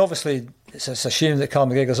opportunity. I mean, obviously, it's a shame that Callum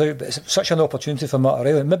McGregor's out, but it's such an opportunity for Matt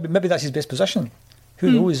O'Reilly. Maybe that's his best position.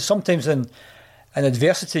 Who knows? Sometimes in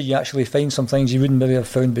adversity, you actually find some things you wouldn't maybe have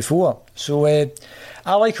found before. So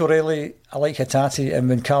I like O'Reilly, I like Hatate, and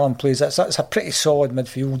when Callum plays, that's a pretty solid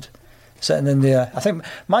midfield sitting in there. I think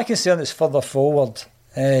my concern is further forward.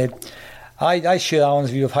 I share Alan's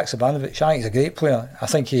view of Haksabanovic. I think he's a great player. I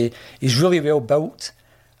think he's really well built.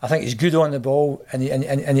 I think he's good on the ball, and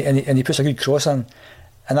he puts a good cross in.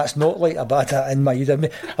 And that's not like Abada and Maeda. I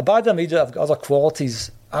mean, Abada and Maeda have other qualities,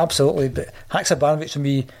 absolutely, but Haksabanovic to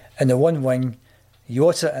me in the one wing,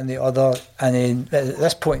 Jota in the other, and then at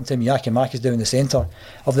this point in time, Yakimaki's down the centre.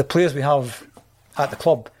 Of the players we have at the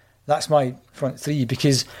club, that's my front three,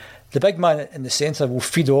 because the big man in the centre will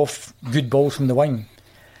feed off good balls from the wing.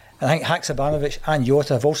 And I think Haksabanovic and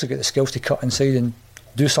Jota have also got the skills to cut inside and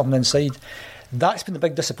do something inside. That's been the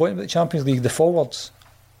big disappointment with the Champions League, the forwards,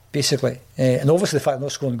 basically. And obviously the fact they're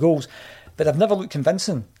not scoring goals. But they've never looked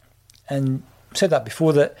convincing. And I've said that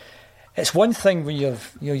before, that it's one thing when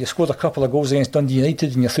you scored a couple of goals against Dundee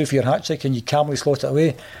United and you're through for your hat-trick and you calmly slot it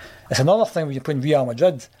away. It's another thing when you're playing Real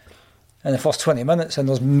Madrid in the first 20 minutes and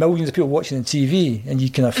there's millions of people watching on TV and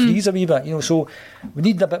you kind of freeze a wee bit. So we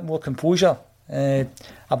need a bit more composure.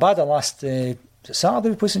 Abada last Saturday,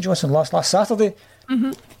 we played St Johnstone last Saturday,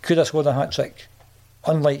 could have scored a hat-trick.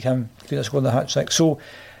 Unlike him, could have scored a hat-trick. So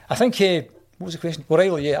I think, what was the question?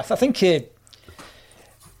 O'Reilly, yeah. I think he's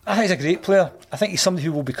a great player. I think he's somebody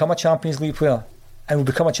who will become a Champions League player and will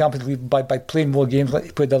become a Champions League by playing more games like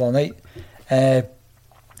he played the other night. I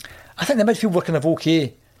think the midfield were kind of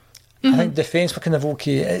okay. I think defence were kind of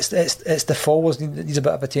okay. It's the forwards needs a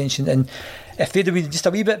bit of attention, and if they'd have been just a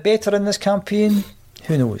wee bit better in this campaign,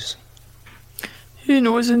 who knows? Who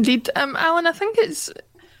knows, indeed. Alan, I think it's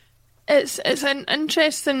an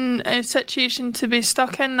interesting situation to be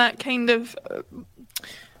stuck in, that kind of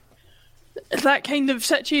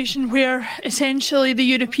situation where essentially the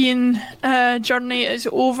European journey is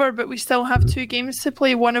over, but we still have 2 games to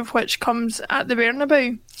play, one of which comes at the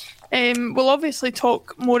Bernabeu. We'll obviously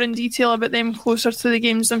talk more in detail about them closer to the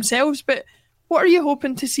games themselves, but what are you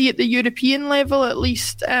hoping to see at the European level, at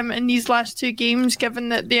least in these last 2 games, given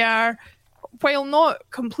that they are, while not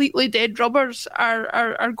completely dead rubbers,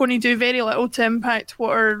 are going to do very little to impact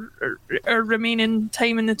what our remaining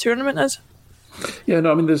time in the tournament is? Yeah,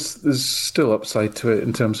 no, I mean, there's still upside to it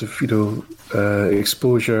in terms of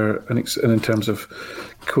exposure and in terms of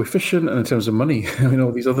coefficient and in terms of money. I mean,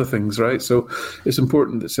 all these other things, right? So it's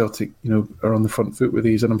important that Celtic, are on the front foot with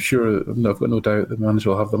these, and I'm sure, I've got no doubt, the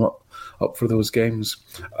manager will have them up for those games.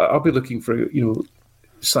 I'll be looking for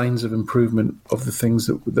signs of improvement of the things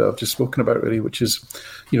that I've just spoken about, really, which is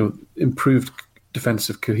improved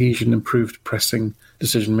defensive cohesion, improved pressing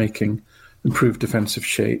decision making, improved defensive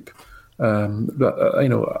shape. I've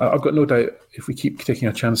got no doubt if we keep taking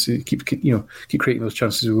our chances, keep creating those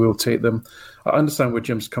chances, we will take them. I understand where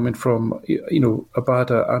Jim's coming from.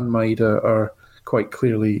 Abada and Maeda are quite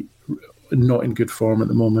clearly not in good form at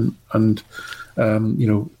the moment, and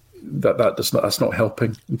that's not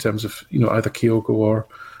helping in terms of either Kyogo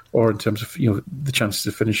or in terms of the chances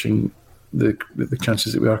of finishing the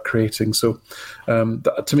chances that we are creating. So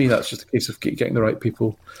to me, that's just a case of getting the right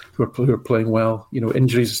people who are playing well.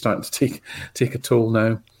 Injuries are starting to take a toll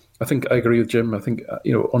now. I think I agree with Jim. I think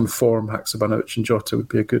on form, Haksabanovic and Jota would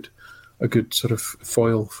be a good sort of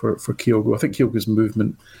foil for Kyogo. I think Kyogo's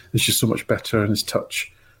movement is just so much better, and his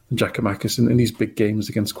touch than Giakoumakis. In these big games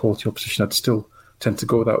against quality opposition, I'd still tend to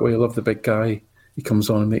go that way. I love the big guy. He comes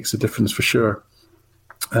on and makes a difference for sure.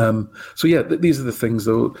 So yeah, these are the things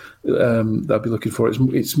though that I'll be looking for.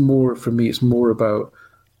 It's more for me. It's more about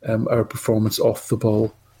our performance off the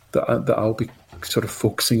ball that I'll be sort of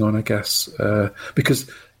focusing on, I guess, because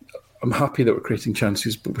I'm happy that we're creating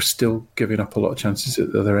chances, but we're still giving up a lot of chances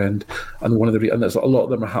at the other end. And and there's a lot of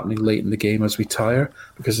them are happening late in the game as we tire,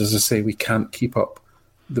 because as I say, we can't keep up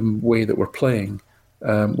the way that we're playing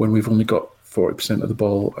when we've only got 40% of the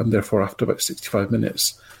ball, and therefore after about 65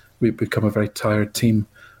 minutes we become a very tired team.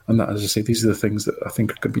 And that, as I say, these are the things that I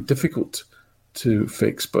think are going to be difficult to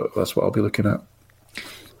fix, but that's what I'll be looking at.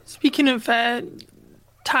 Speaking of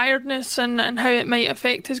tiredness and how it might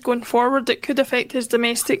affect us going forward. It could affect us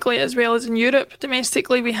domestically as well as in Europe.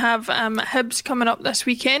 Domestically, we have Hibs coming up this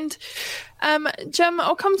weekend. Jim,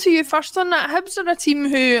 I'll come to you first on that. Hibs are a team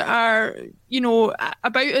who are,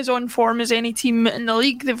 about as on form as any team in the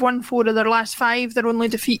league. They've won 4 of their last 5. Their only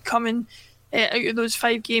defeat coming out of those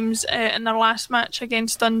 5 games in their last match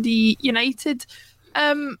against Dundee United.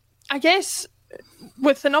 I guess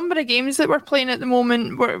with the number of games that we're playing at the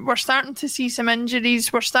moment, we're starting to see some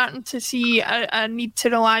injuries. We're starting to see a need to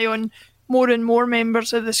rely on more and more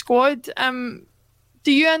members of the squad.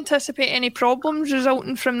 Do you anticipate any problems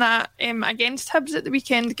resulting from that against Hibs at the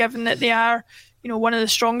weekend, given that they are, one of the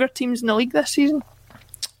stronger teams in the league this season?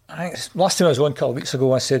 Last time I was on a couple of weeks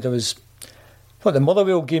ago, I said the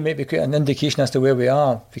Motherwell game might be quite an indication as to where we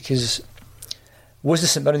are, because was the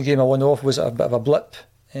St Mirren game a one-off? Was it a bit of a blip?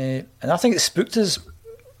 And I think it spooked us.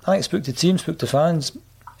 I think it spooked the team, spooked the fans,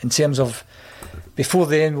 in terms of before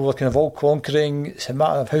then we were kind of all conquering. It's a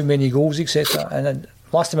matter of how many goals, etc. And then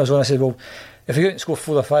last time I was on, I said, well, if we go out and score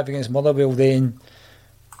 4 or 5 against Motherwell, then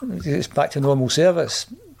it's back to normal service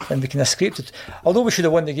and we can escape it. Although we should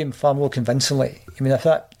have won the game far more convincingly. I mean, if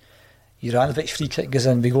that Juranovic free kick goes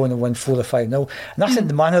in, we go on and win 4 or 5-0. And I think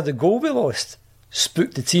the manner of the goal we lost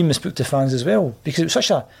spooked the team and spooked the fans as well, because it was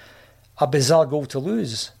such a bizarre goal to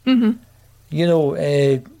lose. Mm-hmm.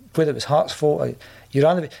 Whether it was Hart's fault,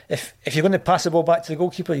 Juranovic, if you're going to pass the ball back to the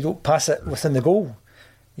goalkeeper, you don't pass it within the goal,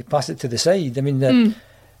 you pass it to the side. I mean,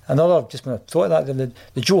 another, just when I thought of that,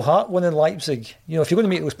 the Joe Hart one in Leipzig, if you're going to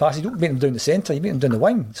make those passes, you don't make them down the centre, you make them down the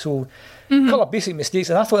wing. So a couple of basic mistakes,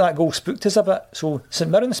 and I thought that goal spooked us a bit. So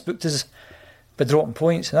St Mirren spooked us by dropping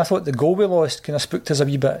points, and I thought the goal we lost kind of spooked us a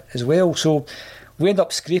wee bit as well. So we end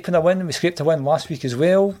up scraping a win. We scraped a win last week as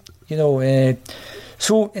well. So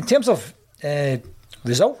in terms of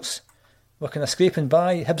results, we're kind of scraping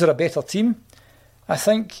by. Hibs are a better team. I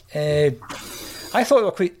think. I thought they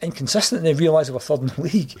were quite inconsistent, and they realised they were third in the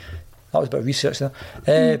league. That was a bit of research there.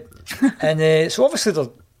 And so obviously they're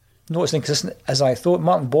not as inconsistent as I thought.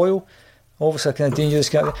 Martin Boyle, obviously a kind of dangerous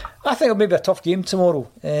guy. I think it'll maybe be a tough game tomorrow.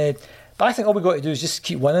 But I think all we've got to do is just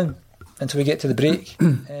keep winning until we get to the break.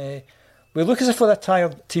 We look as if we're a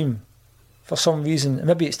tired team for some reason.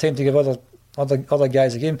 Maybe it's time to give other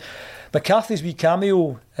guys a game. McCarthy's wee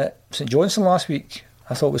cameo at St Johnstone last week,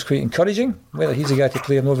 I thought was quite encouraging. Whether he's a guy to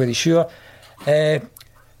play, I'm not very sure.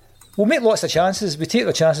 We'll make lots of chances. We take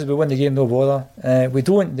the chances, we win the game, no bother. We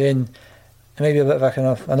don't, then it may be a bit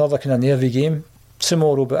of another kind of nervy game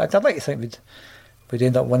tomorrow. But I'd like to think we'd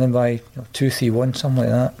end up winning by 2-3-1, something like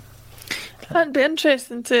that. That'd be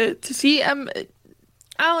interesting to see.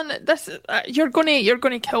 Alan, this you're going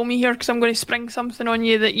to kill me here because I'm going to spring something on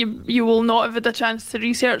you that you will not have had a chance to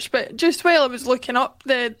research. But just while I was looking up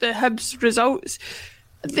the Hibs results,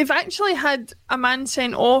 they've actually had a man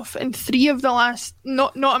sent off in 3 of the last.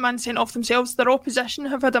 Not a man sent off themselves. Their opposition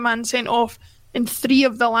have had a man sent off in 3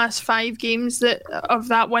 of the last 5 games of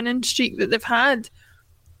that winning streak that they've had.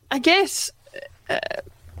 I guess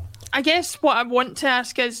what I want to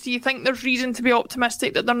ask is, do you think there's reason to be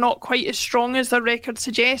optimistic that they're not quite as strong as their record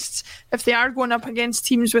suggests if they are going up against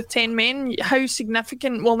teams with 10 men? How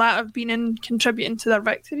significant will that have been in contributing to their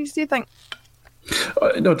victories, do you think?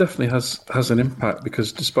 No, it definitely has an impact,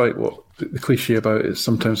 because despite what the cliche about it's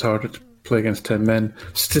sometimes harder to play against 10 men,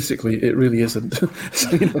 statistically it really isn't.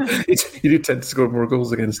 So, you do tend to score more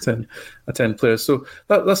goals against 10 players. So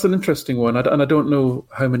that's an interesting one. And I don't know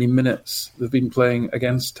how many minutes they've been playing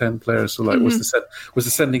against 10 players. So was the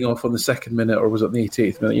sending off on the 2nd minute, or was it on the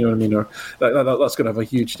 88th minute? You know what I mean? Or that's going to have a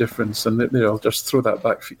huge difference. And I'll just throw that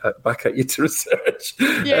back at you to research.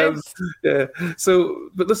 Yes. Yeah.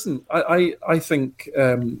 So, but listen, I think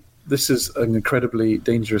this is an incredibly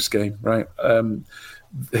dangerous game, right?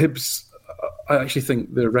 Hibs, I actually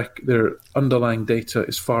think their underlying data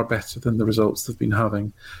is far better than the results they've been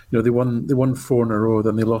having. They won 4 in a row,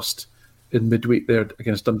 then they lost in midweek there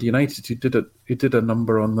against Dundee United, who did a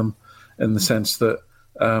number on them in the sense that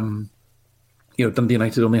Dundee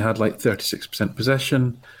United only had like 36%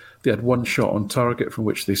 possession. They had 1 shot on target from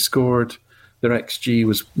which they scored. Their XG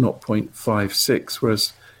was 0.56,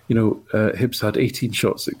 whereas Hibs had 18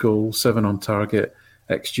 shots at goal, 7 on target,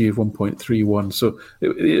 XG of 1.31. So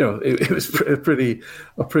it was a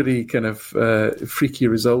pretty kind of freaky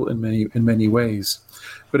result in many ways.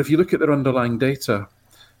 But if you look at their underlying data,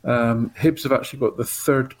 Hibs have actually got the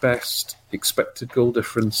 3rd best expected goal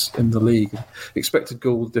difference in the league. Expected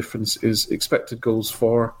goal difference is expected goals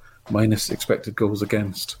for minus expected goals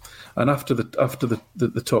against. And after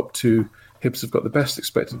the top 2, Hibs have got the best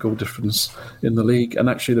expected goal difference in the league, and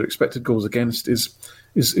actually their expected goals against is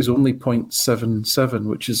is only 0.77,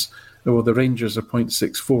 which is, well, the Rangers are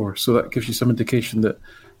 0.64. So that gives you some indication that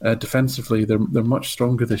defensively they're much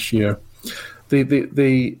stronger this year.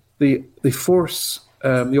 They force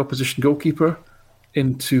the opposition goalkeeper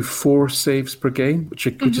into 4 saves per game, which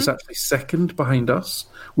is actually second behind us.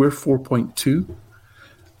 We're 4.2.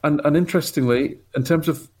 And interestingly, in terms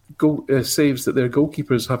of saves that their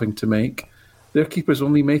goalkeeper's having to make, their keeper's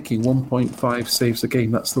only making 1.5 saves a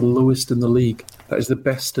game. That's the lowest in the league. That is the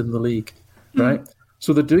best in the league, right?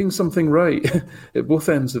 So they're doing something right at both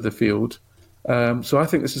ends of the field. So I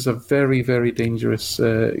think this is a very, very dangerous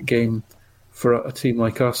game for a team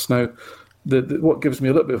like us. Now, what gives me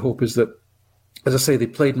a little bit of hope is that, as I say, they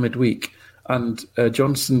played midweek, and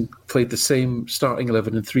Johnson played the same starting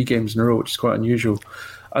 11 in 3 games in a row, which is quite unusual.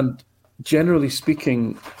 And generally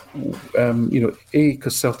speaking, A,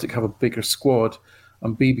 because Celtic have a bigger squad,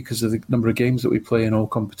 and B, because of the number of games that we play in all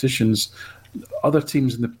competitions, other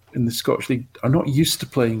teams in the Scottish League are not used to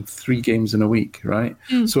playing 3 games in a week, right?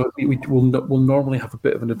 So we'll normally have a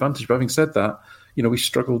bit of an advantage. But having said that, we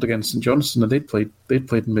struggled against St Johnstone, and they'd played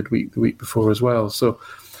in midweek the week before as well. So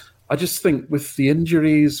I just think with the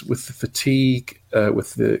injuries, with the fatigue,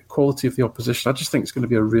 with the quality of the opposition, I just think it's going to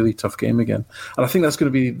be a really tough game again. And I think that's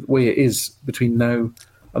going to be the way it is between now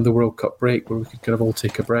and the World Cup break, where we could kind of all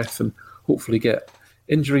take a breath and hopefully get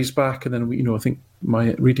injuries back. And then, I think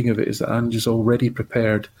my reading of it is that Ange is already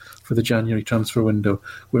prepared for the January transfer window,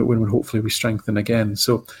 when hopefully we strengthen again.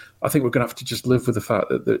 So I think we're going to have to just live with the fact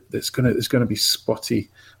that it's going to be spotty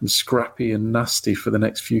and scrappy and nasty for the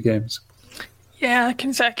next few games. Yeah, I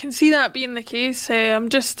can see that being the case. I'm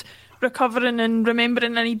just recovering and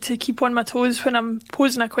remembering I need to keep on my toes when I'm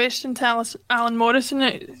posing a question to Alan Morrison.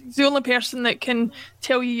 He's the only person that can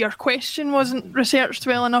tell you your question wasn't researched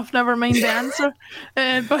well enough, never mind the answer.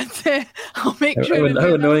 But I'll make sure.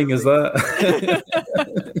 How annoying is that?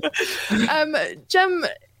 Jim,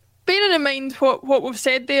 bearing in mind what we've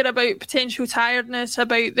said there about potential tiredness,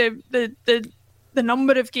 about the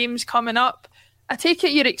number of games coming up, I take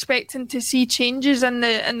it you're expecting to see changes in the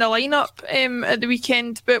lineup at the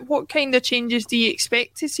weekend, but what kind of changes do you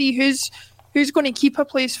expect to see? Who's going to keep a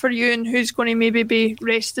place for you, and who's going to maybe be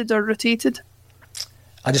rested or rotated?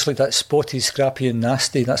 I just like that spotty, scrappy and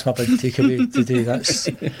nasty. That's my big takeaway today.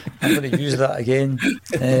 I'm going to use that again.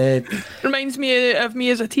 Reminds me of me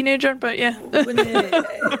as a teenager, but yeah.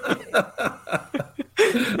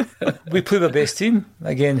 We play the best team.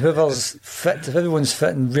 Again, whoever's fit, if everyone's fit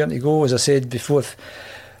and ready to go, as I said before,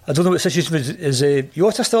 I don't know what situation is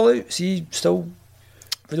Jota still out? Is he still...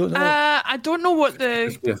 We don't know. I don't know what the...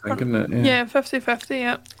 50, I think, isn't it? Yeah, 50-50,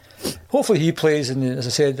 yeah. Hopefully he plays, and as I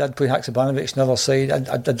said, I'd play Haksabanovic on the other side.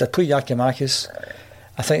 I'd play Yakimakis.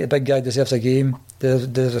 I think the big guy deserves a game.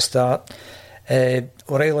 There's a start.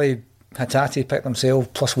 O'Reilly, Hatate picked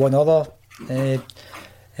himself, plus one other.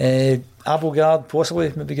 Abelgard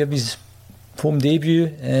possibly maybe give his home debut.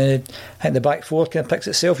 I think the back four kind of picks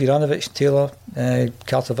itself. Juranovic, Taylor,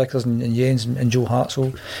 Carter Vickers and Jens and Joe Hart.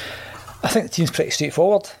 So I think the team's pretty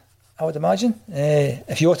straightforward, I would imagine.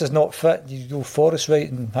 If Jota's not fit, you go Forrest right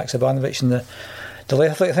and Haksabanovic in the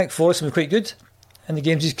left. I think Forrest will be quite good in the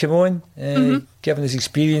games he's come on, given his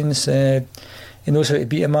experience. He knows how to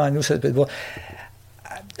beat a man, knows how to beat the ball.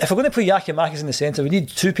 If we're going to play Yakimakis in the centre, we need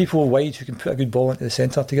 2 people wide who can put a good ball into the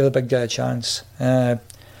centre to give the big guy a chance. I'd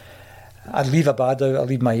leave Abad out, I'd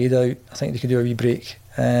leave Maeda out. I think they could do a wee break.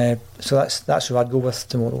 So that's who I'd go with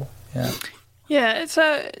tomorrow. Yeah, it's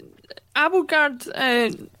Abelgard,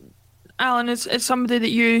 Alan, is somebody that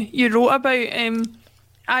you wrote about.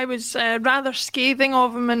 I was rather scathing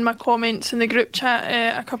of him in my comments in the group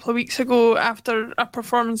chat a couple of weeks ago after a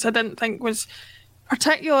performance I didn't think was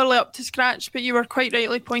particularly up to scratch, but you were quite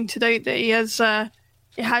rightly pointed out that he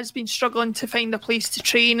has been struggling to find a place to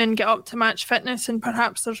train and get up to match fitness, and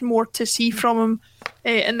perhaps there's more to see from him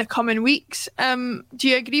in the coming weeks. Do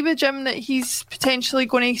you agree with Jim that he's potentially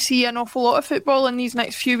going to see an awful lot of football in these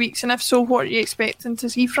next few weeks, and if so, what are you expecting to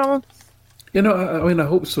see from him? I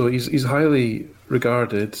hope so. He's highly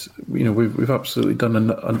regarded. We've absolutely done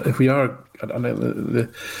if we are.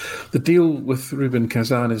 The deal with Ruben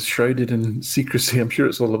Kazan is shrouded in secrecy. I'm sure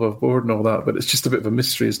it's all above board and all that, but it's just a bit of a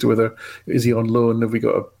mystery as to whether is he on loan, have we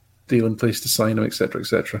got a deal in place to sign him, etc.,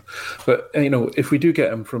 etc. But if we do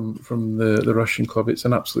get him from the Russian club, it's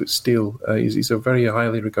an absolute steal. He's a very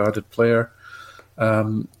highly regarded player.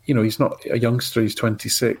 He's not a youngster. He's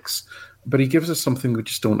 26, but he gives us something we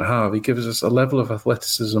just don't have. He gives us a level of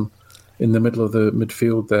athleticism in the middle of the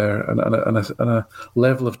midfield there, and a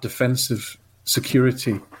level of defensive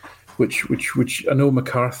security, which I know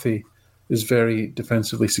McCarthy is very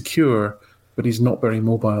defensively secure, but he's not very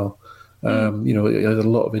mobile. You know, he has a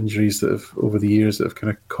lot of injuries that have over the years that have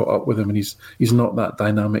kind of caught up with him, and he's not that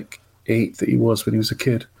dynamic 8 that he was when he was a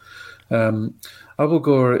kid.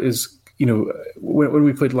 Abelgor is, you know, when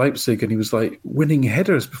we played Leipzig and he was like winning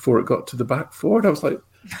headers before it got to the back four, and I was like,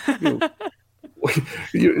 you know,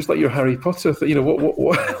 it's like your Harry Potter. You know,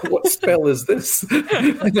 what spell is this?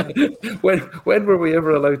 when were we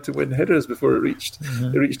ever allowed to win headers before it reached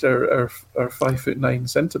our 5'9"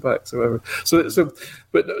 centre backs or whatever? So,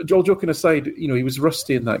 but all joking aside, you know, he was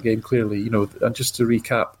rusty in that game clearly. You know, and just to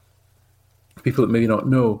recap, people that maybe not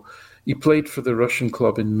know, he played for the Russian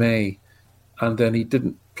club in May, and then he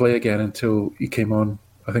didn't play again until he came on,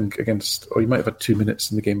 I think, he might have had 2 minutes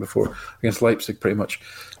in the game before, against Leipzig pretty much.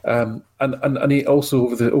 And he also,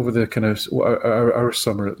 over the kind of our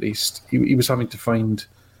summer at least, he was having to find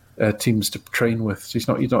teams to train with. So he's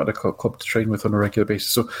not at a club to train with on a regular basis.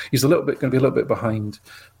 So he's going to be a little bit behind.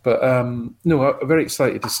 But no, I'm very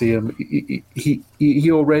excited to see him.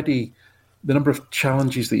 He already, the number of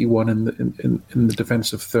challenges that he won in the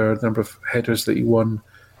defensive third, the number of headers that he won,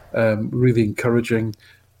 really encouraging.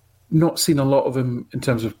 Not seen a lot of him in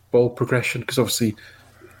terms of ball progression, because obviously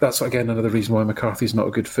that's again another reason why McCarthy's not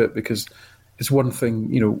a good fit, because it's one thing,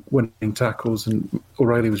 you know, winning tackles, and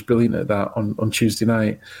O'Reilly was brilliant at that on Tuesday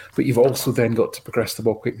night, but you've also then got to progress the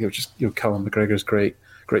ball quickly, which is, you know, Callum McGregor's great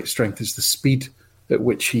strength is the speed at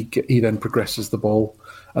which he then progresses the ball,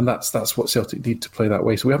 and that's what Celtic need to play that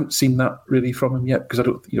way. So we haven't seen that really from him yet, because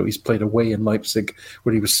he's played away in Leipzig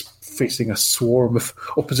where he was facing a swarm of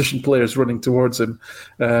opposition players running towards him,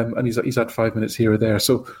 and he's had 5 minutes here or there.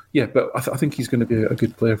 So yeah, but I think he's going to be a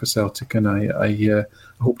good player for Celtic, and I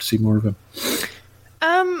hope to see more of him.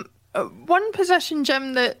 One position,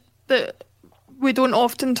 Jim, that we don't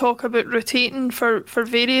often talk about rotating for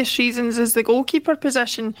various reasons is the goalkeeper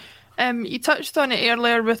position. You touched on it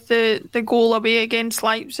earlier with the goal away against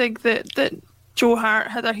Leipzig that Joe Hart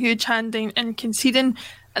had a huge hand in conceding.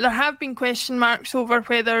 There have been question marks over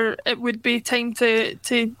whether it would be time to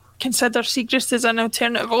consider Siegrist as an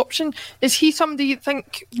alternative option. Is he somebody you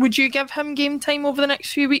think, would you give him game time over the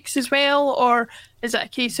next few weeks as well, or is it a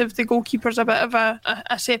case of the goalkeeper's a bit of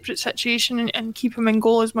a separate situation and keep him in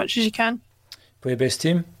goal as much as you can? Play best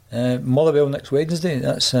team. Motherwell next Wednesday,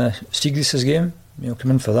 that's Siegrist's game. He'll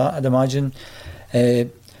come in for that, I'd imagine.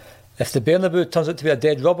 If the Bernabeu turns out to be a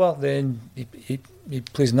dead rubber, then he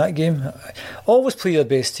plays in that game. Always play your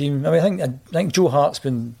best team. I mean, I think Joe Hart's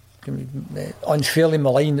been unfairly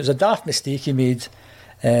maligned. It was a daft mistake he made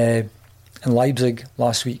in Leipzig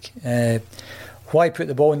last week. Why put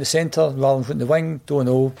the ball in the centre rather than put in the wing? Don't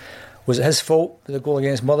know. Was it his fault with the goal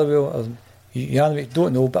against Motherwell? Or Janovic?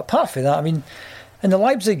 Don't know. But apart from that, I mean, in the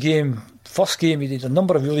Leipzig game, first game, he did a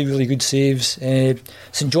number of really, really good saves.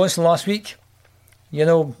 St Johnstone last week, you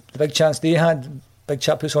know, the big chance they had, big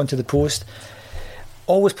chap puts onto the post.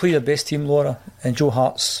 Always play your best team, Laura, and Joe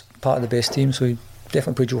Hart's part of the best team, so he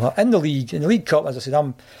definitely play Joe Hart. In the League Cup, as I said,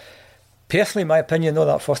 I'm personally, my opinion, not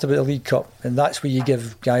that fussed about the League Cup, and that's where you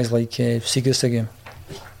give guys like Siegrist a game.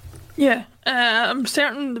 Yeah, I'm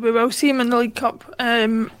certain we will see him in the League Cup,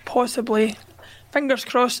 possibly. Fingers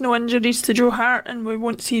crossed, no injuries to Joe Hart, and we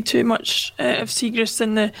won't see too much of Siegrist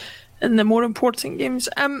in the more important games.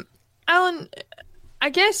 Alan, I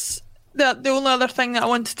guess the only other thing that I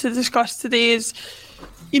wanted to discuss today is,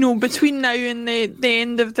 you know, between now and the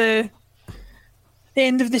end of the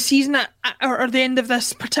season, or the end of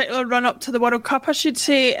this particular run up to the World Cup, I should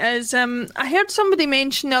say, is I heard somebody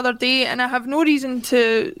mention the other day, and I have no reason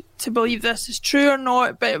to believe this is true or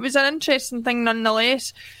not, but it was an interesting thing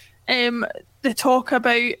nonetheless. The talk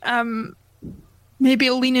about maybe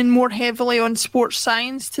leaning more heavily on sports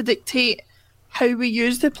science to dictate how we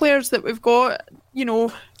use the players that we've got, you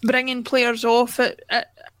know, bringing players off at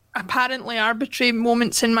apparently arbitrary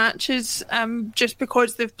moments in matches just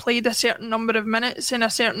because they've played a certain number of minutes in a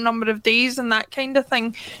certain number of days and that kind of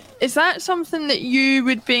thing. Is that something that you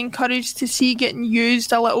would be encouraged to see getting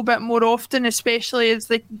used a little bit more often, especially as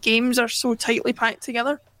the games are so tightly packed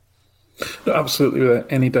together? No, absolutely,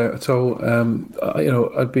 without any doubt at all. You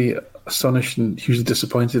know, I'd be astonished and hugely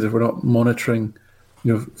disappointed if we're not monitoring,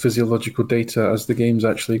 you know, physiological data as the game's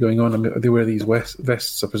actually going on. I mean, they wear these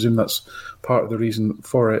vests. I presume that's part of the reason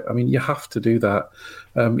for it. I mean, you have to do that.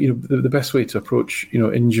 You know, the best way to approach, you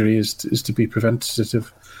know, injury is to be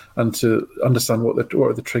preventative and to understand what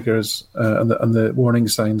are the triggers and the warning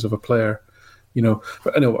signs of a player. You know,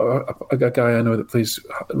 but I know a guy I know that plays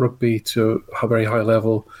rugby to a very high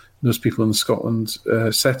level, knows people in Scotland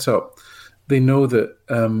setup. They know that,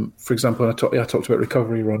 for example, I talked about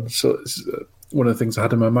recovery runs. So one of the things I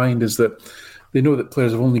had in my mind is that they know that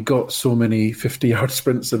players have only got so many 50-yard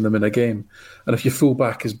sprints in them in a game, and if your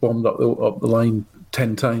fullback is bombed up the line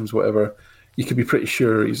 10 times, whatever, you can be pretty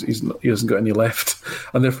sure he hasn't got any left,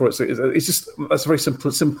 and therefore it's just that's a very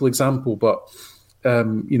simple example, but.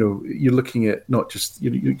 You're looking at not just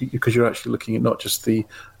because you're actually looking at not just the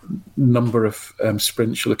number of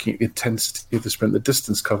sprints. You're looking at the intensity of the sprint, the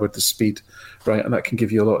distance covered, the speed, right? And that can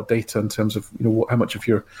give you a lot of data in terms of how much of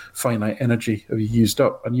your finite energy have you used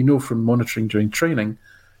up. And from monitoring during training,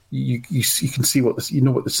 you can see what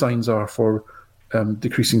the signs are for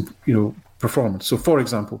decreasing performance. So, for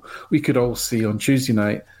example, we could all see on Tuesday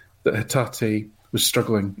night that Hatate was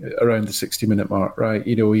struggling around the 60-minute mark, right?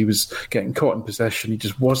 He was getting caught in possession. He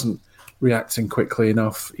just wasn't reacting quickly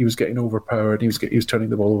enough. He was getting overpowered. He was turning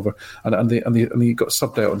the ball over, and he got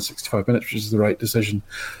subbed out on 65 minutes, which is the right decision.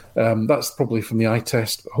 That's probably from the eye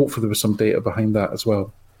test. But hopefully, there was some data behind that as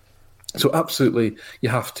well. So absolutely, you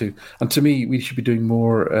have to. And to me, we should be doing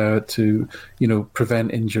more to,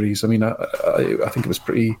 prevent injuries. I mean, I think it was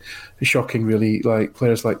pretty shocking, really. Like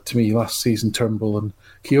players like, to me, last season, Turnbull and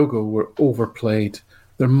Kyogo were overplayed.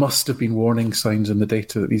 There must have been warning signs in the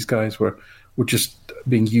data that these guys were just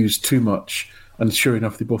being used too much. And sure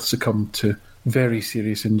enough, they both succumbed to very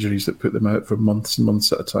serious injuries that put them out for months and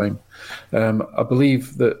months at a time. I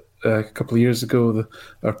believe that a couple of years ago,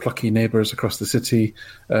 our plucky neighbours across the city,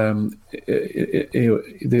 they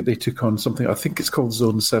took on something, I think it's called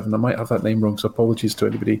Zone 7. I might have that name wrong, so apologies to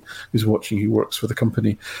anybody who's watching who works for the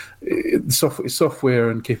company.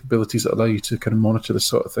 Software and capabilities that allow you to kind of monitor this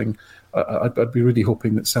sort of thing. I'd be really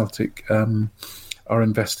hoping that Celtic are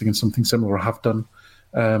investing in something similar, or have done.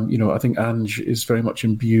 I think Ange is very much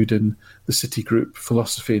imbued in the City Group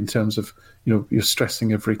philosophy in terms of, you're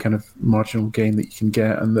stressing every kind of marginal gain that you can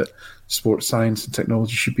get, and that sports science and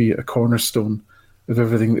technology should be a cornerstone of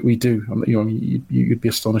everything that we do. You'd be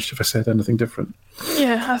astonished if I said anything different.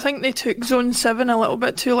 Yeah, I think they took Zone 7 a little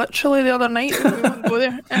bit too literally the other night. We won't go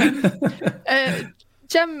there.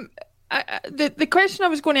 Jim, the question I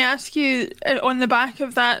was going to ask you on the back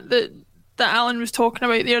of that Alan was talking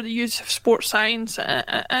about there, the use of sports science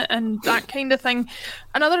and that kind of thing.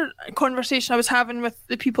 Another conversation I was having with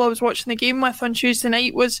the people I was watching the game with on Tuesday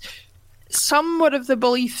night was somewhat of the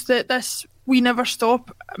belief that this "we never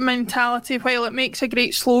stop" mentality, while it makes a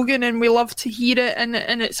great slogan and we love to hear it, and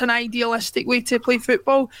it's an idealistic way to play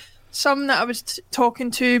football, some that I was talking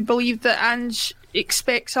to believe that Ange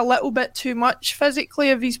expects a little bit too much physically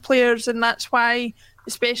of his players, and that's why,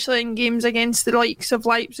 especially in games against the likes of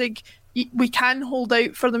Leipzig, we can hold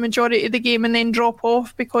out for the majority of the game and then drop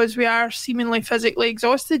off because we are seemingly physically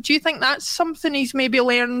exhausted. Do you think that's something he's maybe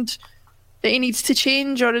learned that he needs to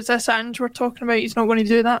change, or is this Ange we're talking about, he's not going to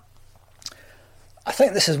do that? I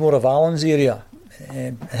think this is more of Alan's area,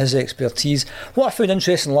 his expertise. What I found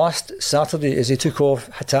interesting last Saturday is he took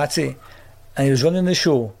off Hatate and he was running the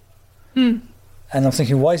show. And I'm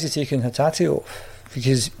thinking, why is he taking Hatate off?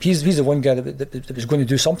 Because he's the one guy that was going to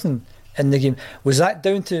do something in the game. Was that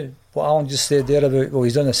down to what Alan just said there about,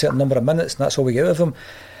 he's done a certain number of minutes and that's all we get out of him?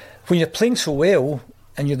 When you're playing so well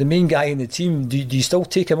and you're the main guy in the team, do you still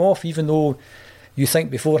take him off even though you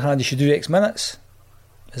think beforehand you should do X minutes?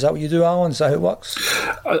 Is that what you do, Alan? Is that how it works?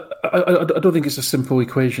 I don't think it's a simple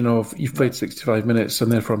equation of you've played 65 minutes and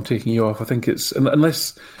therefore I'm taking you off. I think it's,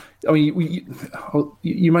 unless,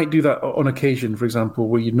 you might do that on occasion, for example,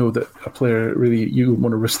 where you know that a player really, you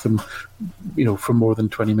want to risk them, for more than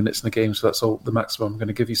 20 minutes in the game, so that's all the maximum I'm going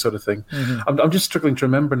to give you, sort of thing. Mm-hmm. I'm just struggling to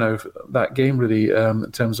remember now that game really, in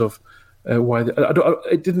terms of why it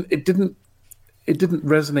didn't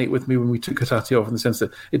resonate with me when we took Hatate off, in the sense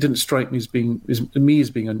that it didn't strike me as being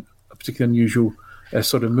a particularly unusual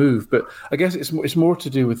sort of move. But I guess it's more to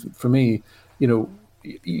do with, for me, you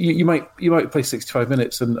might play 65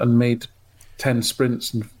 minutes and made 10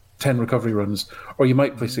 sprints and 10 recovery runs, or you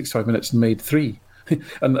might play 65 minutes and made 3,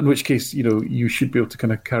 and in which case you should be able to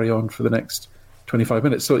kind of carry on for the next 25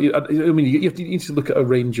 minutes. So you need to look at a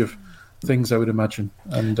range of things, I would imagine.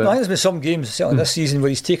 And I think there's been some games, certainly this season, where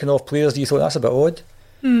he's taken off players that you thought, that's a bit odd,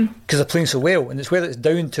 because they're playing so well. And it's whether it's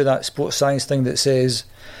down to that sports science thing that says,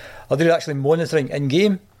 are they actually monitoring in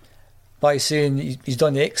game by saying he's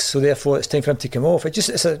done X, so therefore it's time for him to come off?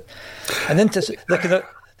 The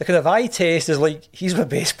kind of eye test is like, he's my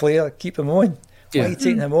best player, keep him on. Why are you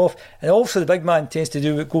taking him off? And also the big man tends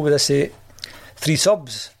to go with this 3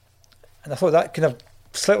 subs, and I thought that kind of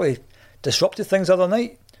slightly disrupted things the other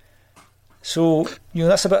night. So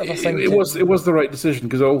that's a bit of a thing. It was the right decision,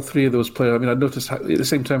 because all 3 of those players. I mean, I noticed at the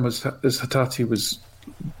same time as Hatate was,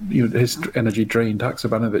 his energy drained,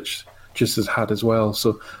 Haksabanovic just as had as well.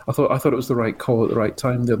 So I thought it was the right call at the right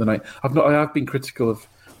time the other night. I have been critical of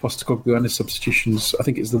Postecoglou and his substitutions, I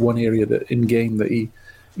think it's the one area that in game that he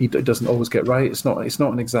doesn't always get right. It's not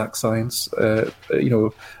an exact science, but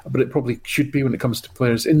it probably should be when it comes to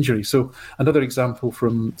players' injury. So another example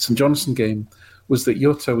from St Johnstone game was that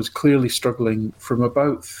Jota was clearly struggling from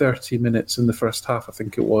about 30 minutes in the first half, I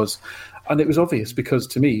think it was. And it was obvious because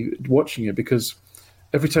to me, watching it, because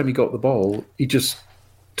every time he got the ball, he just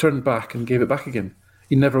turned back and gave it back again.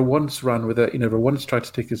 He never once ran with it. He never once tried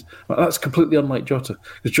to take his... That's completely unlike Jota,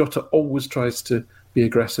 because Jota always tries to be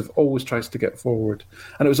aggressive, always tries to get forward.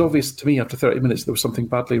 And it was obvious to me after 30 minutes there was something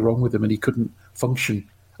badly wrong with him and he couldn't function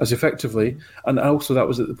as effectively. And also that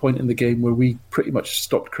was at the point in the game where we pretty much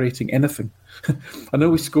stopped creating anything. I know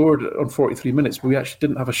we scored on 43 minutes, but we actually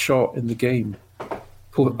didn't have a shot in the game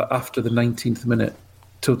after the 19th minute.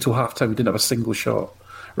 Till half-time, we didn't have a single shot,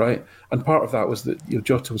 right? And part of that was that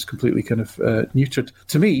Jota was completely kind of neutered.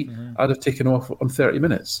 To me, I'd have taken off on 30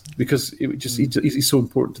 minutes because it just he's so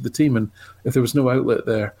important to the team, and if there was no outlet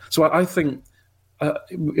there. So I think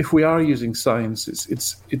if we are using science,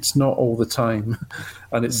 it's not all the time,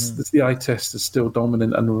 and the eye test is still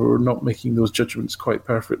dominant, and we're not making those judgments quite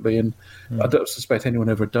perfectly. And I don't suspect anyone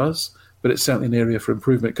ever does, but it's certainly an area for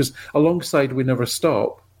improvement. Because alongside "we never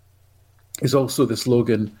stop" is also the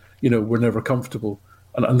slogan, "we're never comfortable,"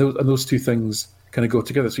 and those two things kind of go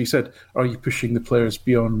together. So you said, are you pushing the players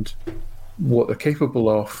beyond what they're capable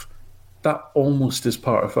of? That almost is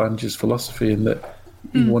part of Ange's philosophy, in that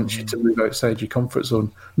he wants you to move outside your comfort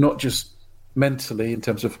zone, not just mentally in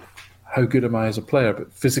terms of how good am I as a player,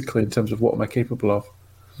 but physically in terms of what am I capable of.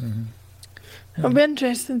 It'll be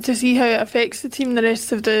interesting to see how it affects the team the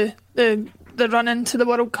rest of the run into the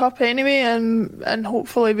World Cup anyway, and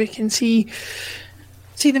hopefully we can see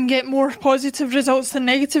them get more positive results than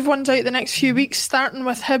negative ones out the next few weeks, starting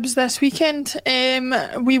with Hibs this weekend.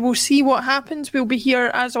 We will see what happens. We'll be here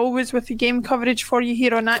as always with the game coverage for you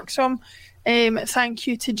here on AXOM. Thank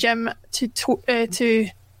you to Jim, to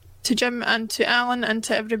Jim and to Alan and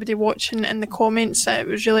to everybody watching in the comments. It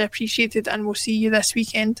was really appreciated, and we'll see you this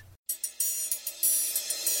weekend.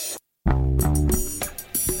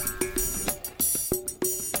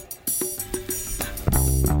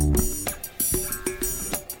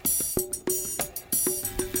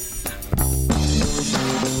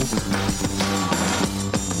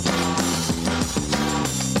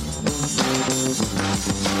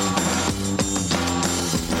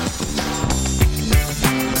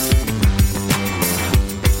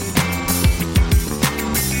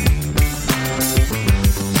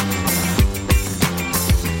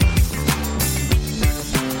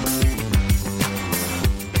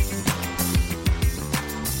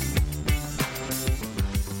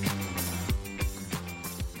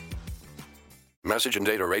 Message and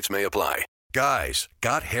data rates may apply. Guys,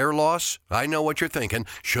 got hair loss? I know what you're thinking.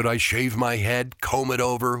 Should I shave my head, comb it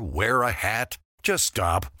over, wear a hat? Just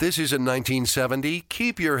stop. This isn't 1970.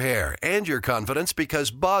 Keep your hair and your confidence,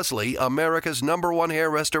 because Bosley, America's #1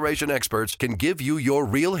 hair restoration experts, can give you your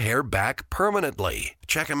real hair back permanently.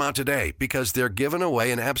 Check them out today, because they're giving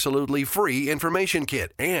away an absolutely free information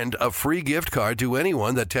kit and a free gift card to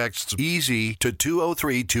anyone that texts EASY to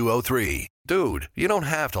 203-203. Dude, you don't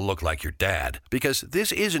have to look like your dad, because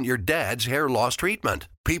this isn't your dad's hair loss treatment.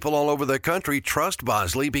 People all over the country trust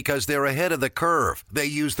Bosley because they're ahead of the curve. They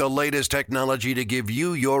use the latest technology to give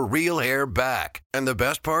you your real hair back. And the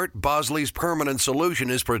best part? Bosley's permanent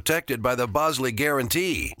solution is protected by the Bosley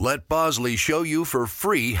Guarantee. Let Bosley show you for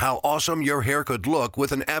free how awesome your hair could look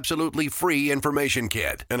with an absolutely free information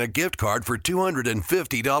kit and a gift card for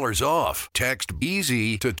 $250 off. Text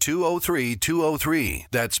EASY to 203-203.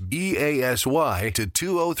 That's BASY to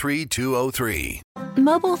 203-203.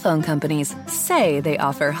 Mobile phone companies say they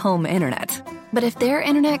offer home internet. But if their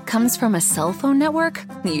internet comes from a cell phone network,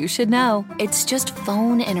 you should know. It's just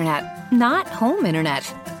phone internet, not home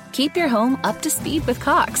internet. Keep your home up to speed with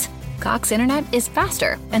Cox. Cox internet is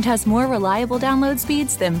faster and has more reliable download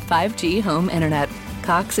speeds than 5G home internet.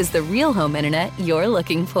 Cox is the real home internet you're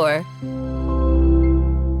looking for.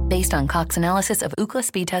 Based on Cox analysis of Ookla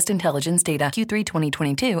speed test intelligence data Q3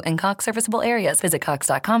 2022 and Cox serviceable areas. Visit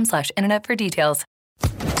cox.com/internet for details.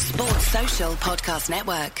 Sports Social Podcast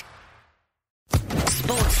Network.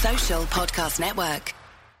 Sports Social Podcast Network.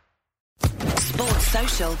 Sports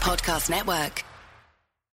Social Podcast Network.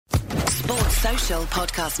 Sports Social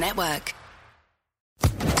Podcast Network.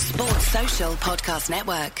 Sports Social Podcast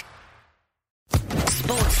Network.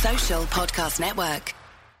 Sports Social Podcast Network.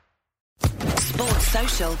 Sports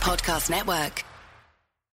Social Podcast Network.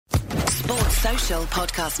 Sports Social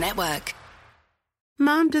Podcast Network.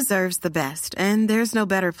 Mom deserves the best, and there's no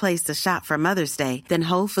better place to shop for Mother's Day than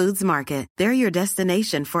Whole Foods Market. They're your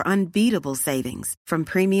destination for unbeatable savings, from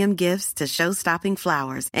premium gifts to show-stopping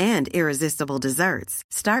flowers and irresistible desserts.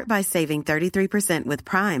 Start by saving 33% with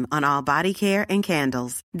Prime on all body care and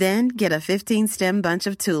candles. Then get a 15-stem bunch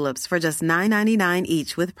of tulips for just $9.99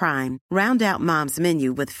 each with Prime. Round out Mom's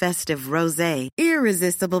menu with festive rosé,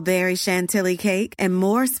 irresistible berry chantilly cake, and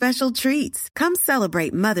more special treats. Come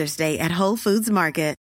celebrate Mother's Day at Whole Foods Market.